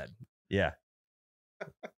 like you said. Yeah.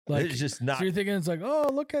 Like, It's just not. so you're thinking it's like, oh,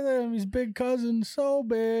 look at him, he's big cousin, so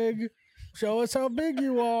big. Show us how big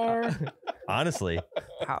you are. Honestly,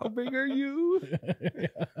 How big are you?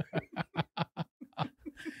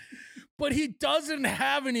 But he doesn't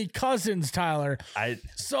have any cousins, Tyler.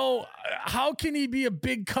 So how can he be a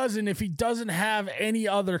big cousin if he doesn't have any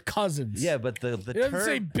other cousins? yeah, but the It doesn't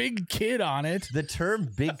say term big kid on it. the term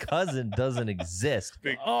big cousin doesn't exist.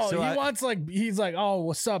 Oh, So he's like, oh,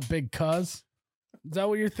 what's up, big cuz? Is that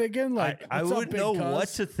what you're thinking? Like, I what's up, wouldn't big know cuz? what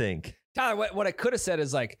to think. Tyler, what I could have said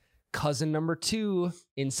is like, cousin number 2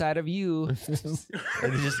 inside of you.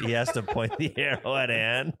 And he has to point the arrow at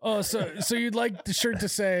Ann. Oh, so you'd like the shirt to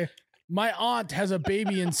say, my aunt has a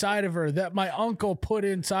baby inside of her that my uncle put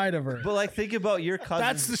inside of her. But like, think about your cousins.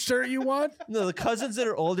 That's the shirt you want? No, the cousins that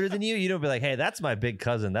are older than you. You don't be like, hey, that's my big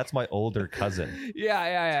cousin. That's my older cousin.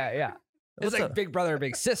 Yeah. It's What's like up? big brother or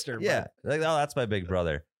big sister. but- Yeah, like, oh, that's my big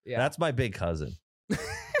brother. Yeah. That's my big cousin.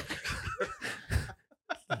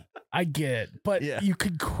 I get it, but Yeah. you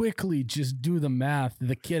could quickly just do the math.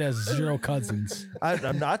 The kid has 0 cousins.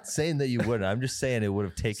 I'm not saying that you wouldn't. I'm just saying it would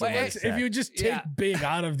have taken. But like it's- If you just take Yeah. big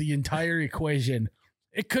out of the entire equation,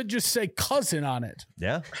 it could just say cousin on it.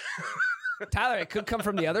 yeah, Tyler, it could come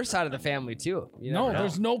from the other side of the family too. You No, never know.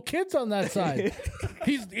 there's no kids on that side.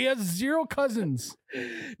 He has 0 cousins.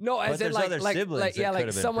 No, as in there's other siblings that could have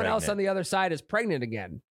been someone else pregnant. on the other side is pregnant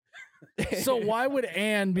again. So why would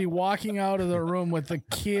Anne be walking out of the room with a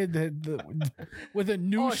kid with a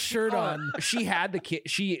new shirt on? She had the kid.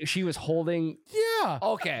 She was holding. Yeah.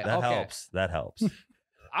 Okay, that okay. helps. That helps.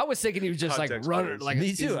 I was thinking he was just Context like running, matters. like Me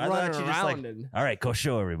he's too. I running thought you just like, around and all right, go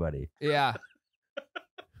show everybody. yeah.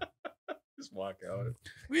 Just walk out.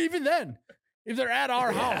 Even then, if they're at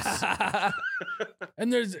our house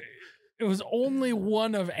and it was only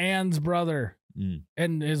one of Anne's brother Mm.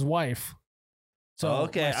 and his wife. So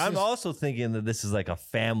Okay, my I'm sis- also thinking that this is like a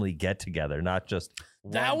family get together, not just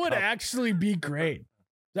that one would couple. actually be great.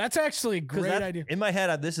 That's actually a 'Cause great that- idea. In my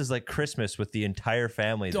head, this is like Christmas with the entire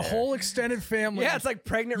family. The there. whole extended family. Yeah, it's like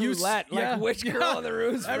pregnant You roulette. Like yeah, which girl yeah. on the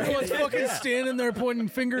roof's Everyone's pregnant? fucking standing there pointing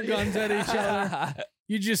finger guns at each other.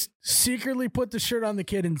 You just secretly put the shirt on the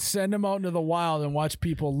kid and send him out into the wild and watch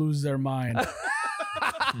people lose their mind.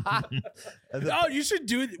 Oh, you should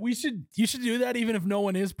do. You should do that even if no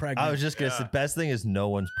one is pregnant. I was just gonna say, the best thing is no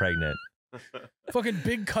one's pregnant. Fucking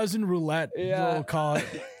big cousin roulette. Yeah. We'll call it.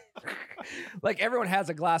 Like everyone has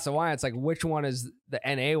a glass of wine. It's like which one is the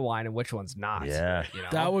NA wine and which one's not. Yeah. You know?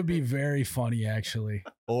 That would be very funny, actually.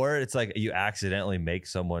 Or it's like you accidentally make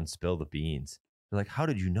someone spill the beans. They're like, how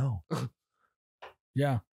did you know?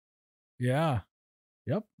 Yeah. Yeah.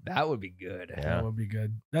 That would be good. Yeah. That would be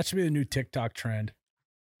good. That should be the new TikTok trend.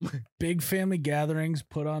 Big family gatherings,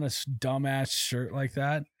 put on a dumbass shirt like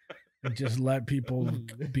that and just let people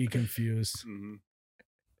be confused. Mhm.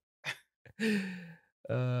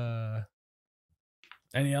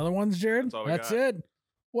 Any other ones, Jared? That's all we That's got. it.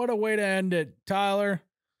 What a way to end it. Tyler,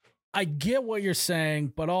 I get what you're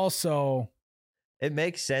saying, but also, It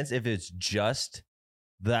makes sense if it's just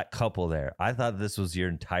that couple there. I thought this was your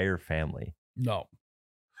entire family. no.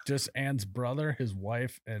 Just Anne's brother, his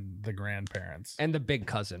wife, and the grandparents. And the big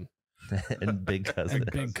cousin. And big cousin.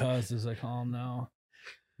 And big cuz is like, oh no.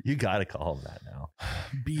 You gotta call him that now.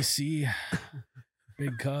 BC.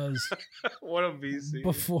 Big cuz. What a VC.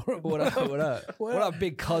 Before What up? What up? What up,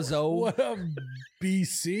 big cuzzo? What up,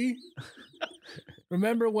 BC?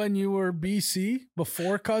 Remember when you were BC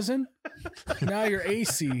before cousin? Now you're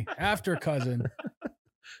AC after cousin.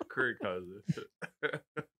 Curry cousin.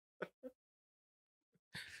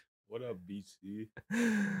 What up, BC?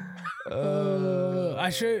 I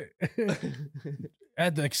should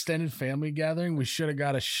at the extended family gathering, we should have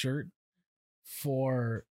got a shirt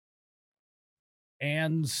for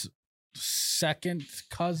Anne's second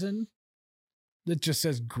cousin that just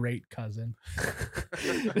says great cousin.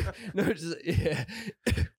 No, it's just, yeah.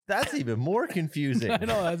 That's even more confusing. I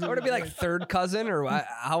know. That's Or to be like third cousin, or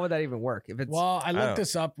how would that even work? If it's well, I don't- looked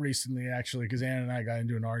this up recently actually because Anne and I got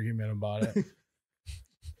into an argument about it.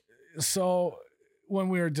 So when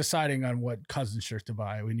we were deciding on what cousin shirt to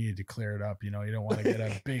buy, we needed to clear it up. You know, you don't want to get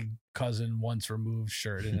a big cousin once removed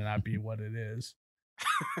shirt and it not be what it is.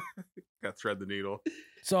 Got thread the needle.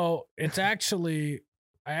 So it's actually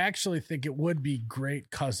I actually think it would be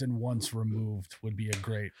great cousin once removed would be a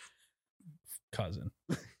great cousin.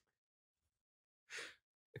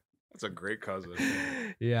 That's a great cousin.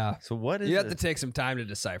 Yeah. So what is You have to take some time to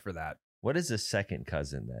decipher that. what is a second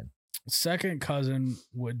cousin then? Second cousin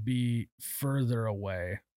would be further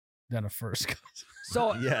away than a first cousin.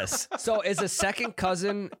 So Yes. So is a second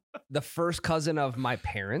cousin the first cousin of my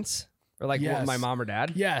parents? Or like Yes. my mom or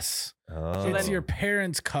dad? Yes. Oh. It's your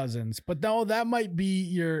parents' cousins. But no, that might be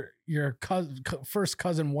your first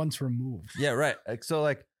cousin once removed. Yeah, right. Like, so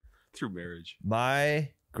like Through marriage. my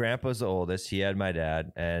grandpa's the oldest. He had my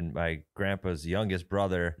dad, and my grandpa's youngest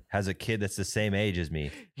brother has a kid that's the same age as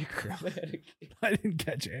me. Your grandma had a kid. I didn't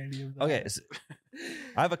catch any of that. Okay, so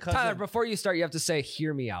I have a cousin. Tyler, before you start, you have to say,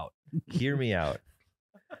 hear me out. Hear me out.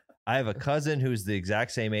 I have a cousin who's the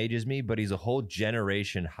exact same age as me, but he's a whole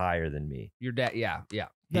generation higher than me. Your dad, yeah.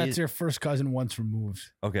 That's He's- your first cousin once removed.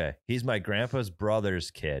 Okay, he's my grandpa's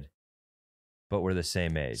brother's kid, but we're the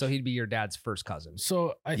same age. So he'd be your dad's first cousin.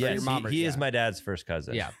 So I yes, think your mom or- he is yeah. my dad's first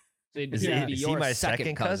cousin. Yeah. So he'd Is he'd he- be is he your my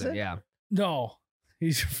second cousin? Yeah. no,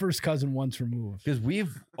 he's your first cousin once removed. Because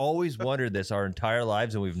we've always wondered this our entire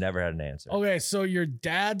lives, and we've never had an answer. Okay, so your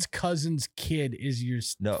dad's cousin's kid is your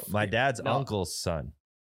No, my dad's No. uncle's son.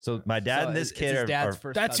 So my dad So and this it's kid his are dad's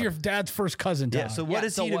first that's cousin. your dad's first cousin. yeah. Tom. So what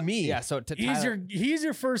is he to me? Yeah, so to he's Tyler,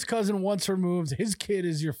 your first cousin once removed. His kid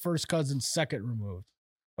is your first cousin second removed.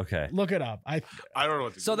 Okay. Look it up. I don't know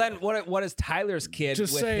what to so do. then what is Tyler's kid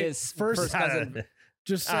Just with say his first- first cousin?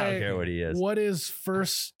 Just I don't say care what he is. what is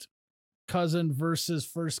first cousin versus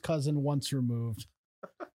first cousin once removed.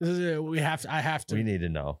 This is it. I have We to need to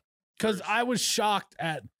know. because I was shocked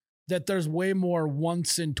at that. There's way more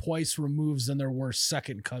once and twice removes than there were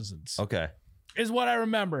second cousins. Okay. Is what I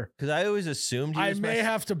remember. Because I always assumed he I was may my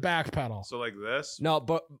have to backpedal. So like this. No,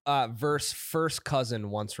 but verse first cousin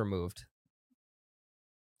once removed.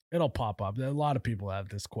 It'll pop up. A lot of people have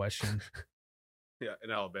this question. Yeah,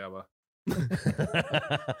 in Alabama.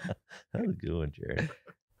 That was a good one, Jared.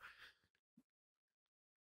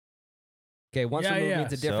 Okay, once Yeah, removed yeah.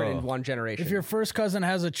 means a different So, in one generation. If your first cousin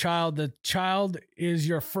has a child, the child is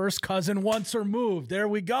your first cousin once removed. There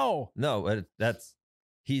we go. No, but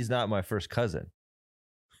he's not my first cousin.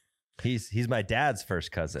 He's my dad's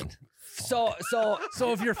first cousin. so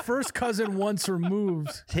So if your first cousin once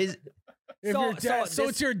removed, His if So- your dad, so so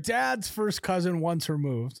this- it's your dad's first cousin once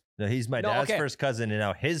removed. no, he's my No, dad's okay. first cousin, and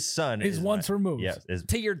now his son Is is once removed. Yes,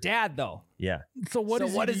 to your dad though. yeah. So what So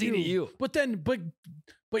is what he is to he to you? you? But then,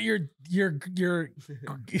 but your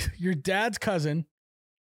dad's cousin,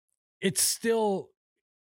 it's still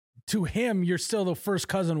to him. You're still the first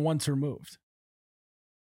cousin once removed.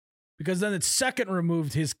 Because then it's second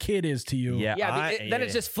removed. His kid is to you. Yeah, Yeah, then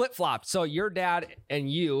it's just flip flopped. So your dad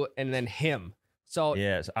and you, and then him. So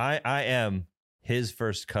Yes, I am his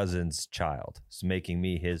first cousin's child. It's making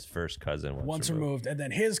me his first cousin once removed, and then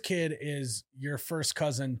his kid is your first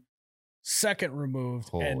cousin, second removed,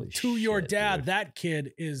 Holy and to your shit, dad, dude. that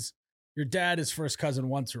kid is your dad is first cousin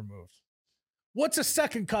once removed. What's a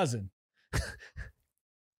second cousin?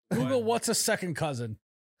 Google what's a second cousin.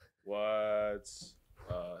 What's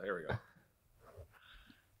here we go.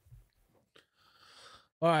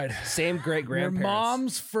 All right, same great your grandparents.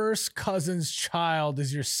 mom's first cousin's child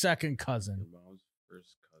is your second cousin. Your mom's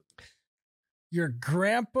first cousin. Your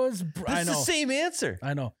grandpa's. I That's know. the same answer.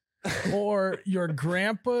 I know. Or your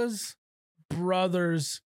grandpa's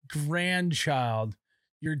brother's grandchild,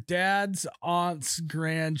 your dad's aunt's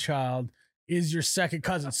grandchild is your second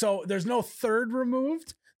cousin. So there's no third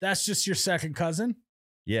removed. That's just your second cousin.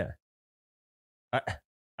 Yeah. I'm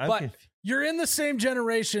But- conf- You're in the same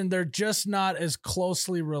generation. They're just not as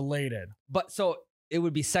closely related. But so it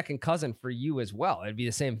would be second cousin for you as well. It'd be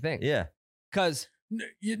the same thing. yeah. Because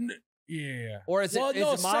Yeah. or is it is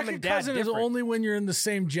no, the mom second and dad cousin different? is only when you're in the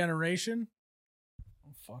same generation.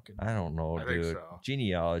 Fucking. I don't know, I think dude. so.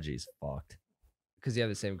 Genealogy's fucked. Because you have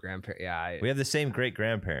the same grandparent. Yeah. We have the same great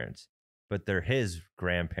grandparents, but they're his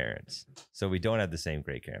grandparents. So we don't have the same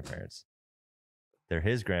great grandparents. They're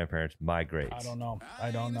his grandparents, my greats. I don't know.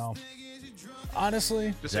 I don't know.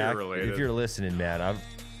 Honestly, Just say Zach, you're related. if you're listening, man,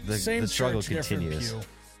 same the struggle church, different continues. pew.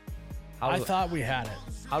 How I do, thought we had it.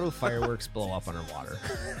 how do fireworks blow up underwater?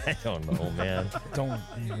 I don't know, man. Don't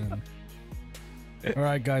even. All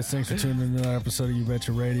right, guys. Thanks for tuning in to another episode of You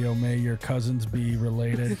Betcha Radio. May your cousins be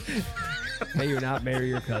related May you not marry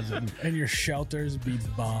your cousin. and your shelters be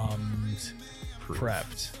bombed,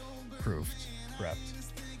 prepped, proofed, prepped.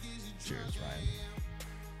 Cheers, Ryan.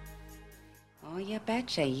 Oh, you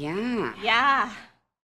betcha, yeah. Yeah.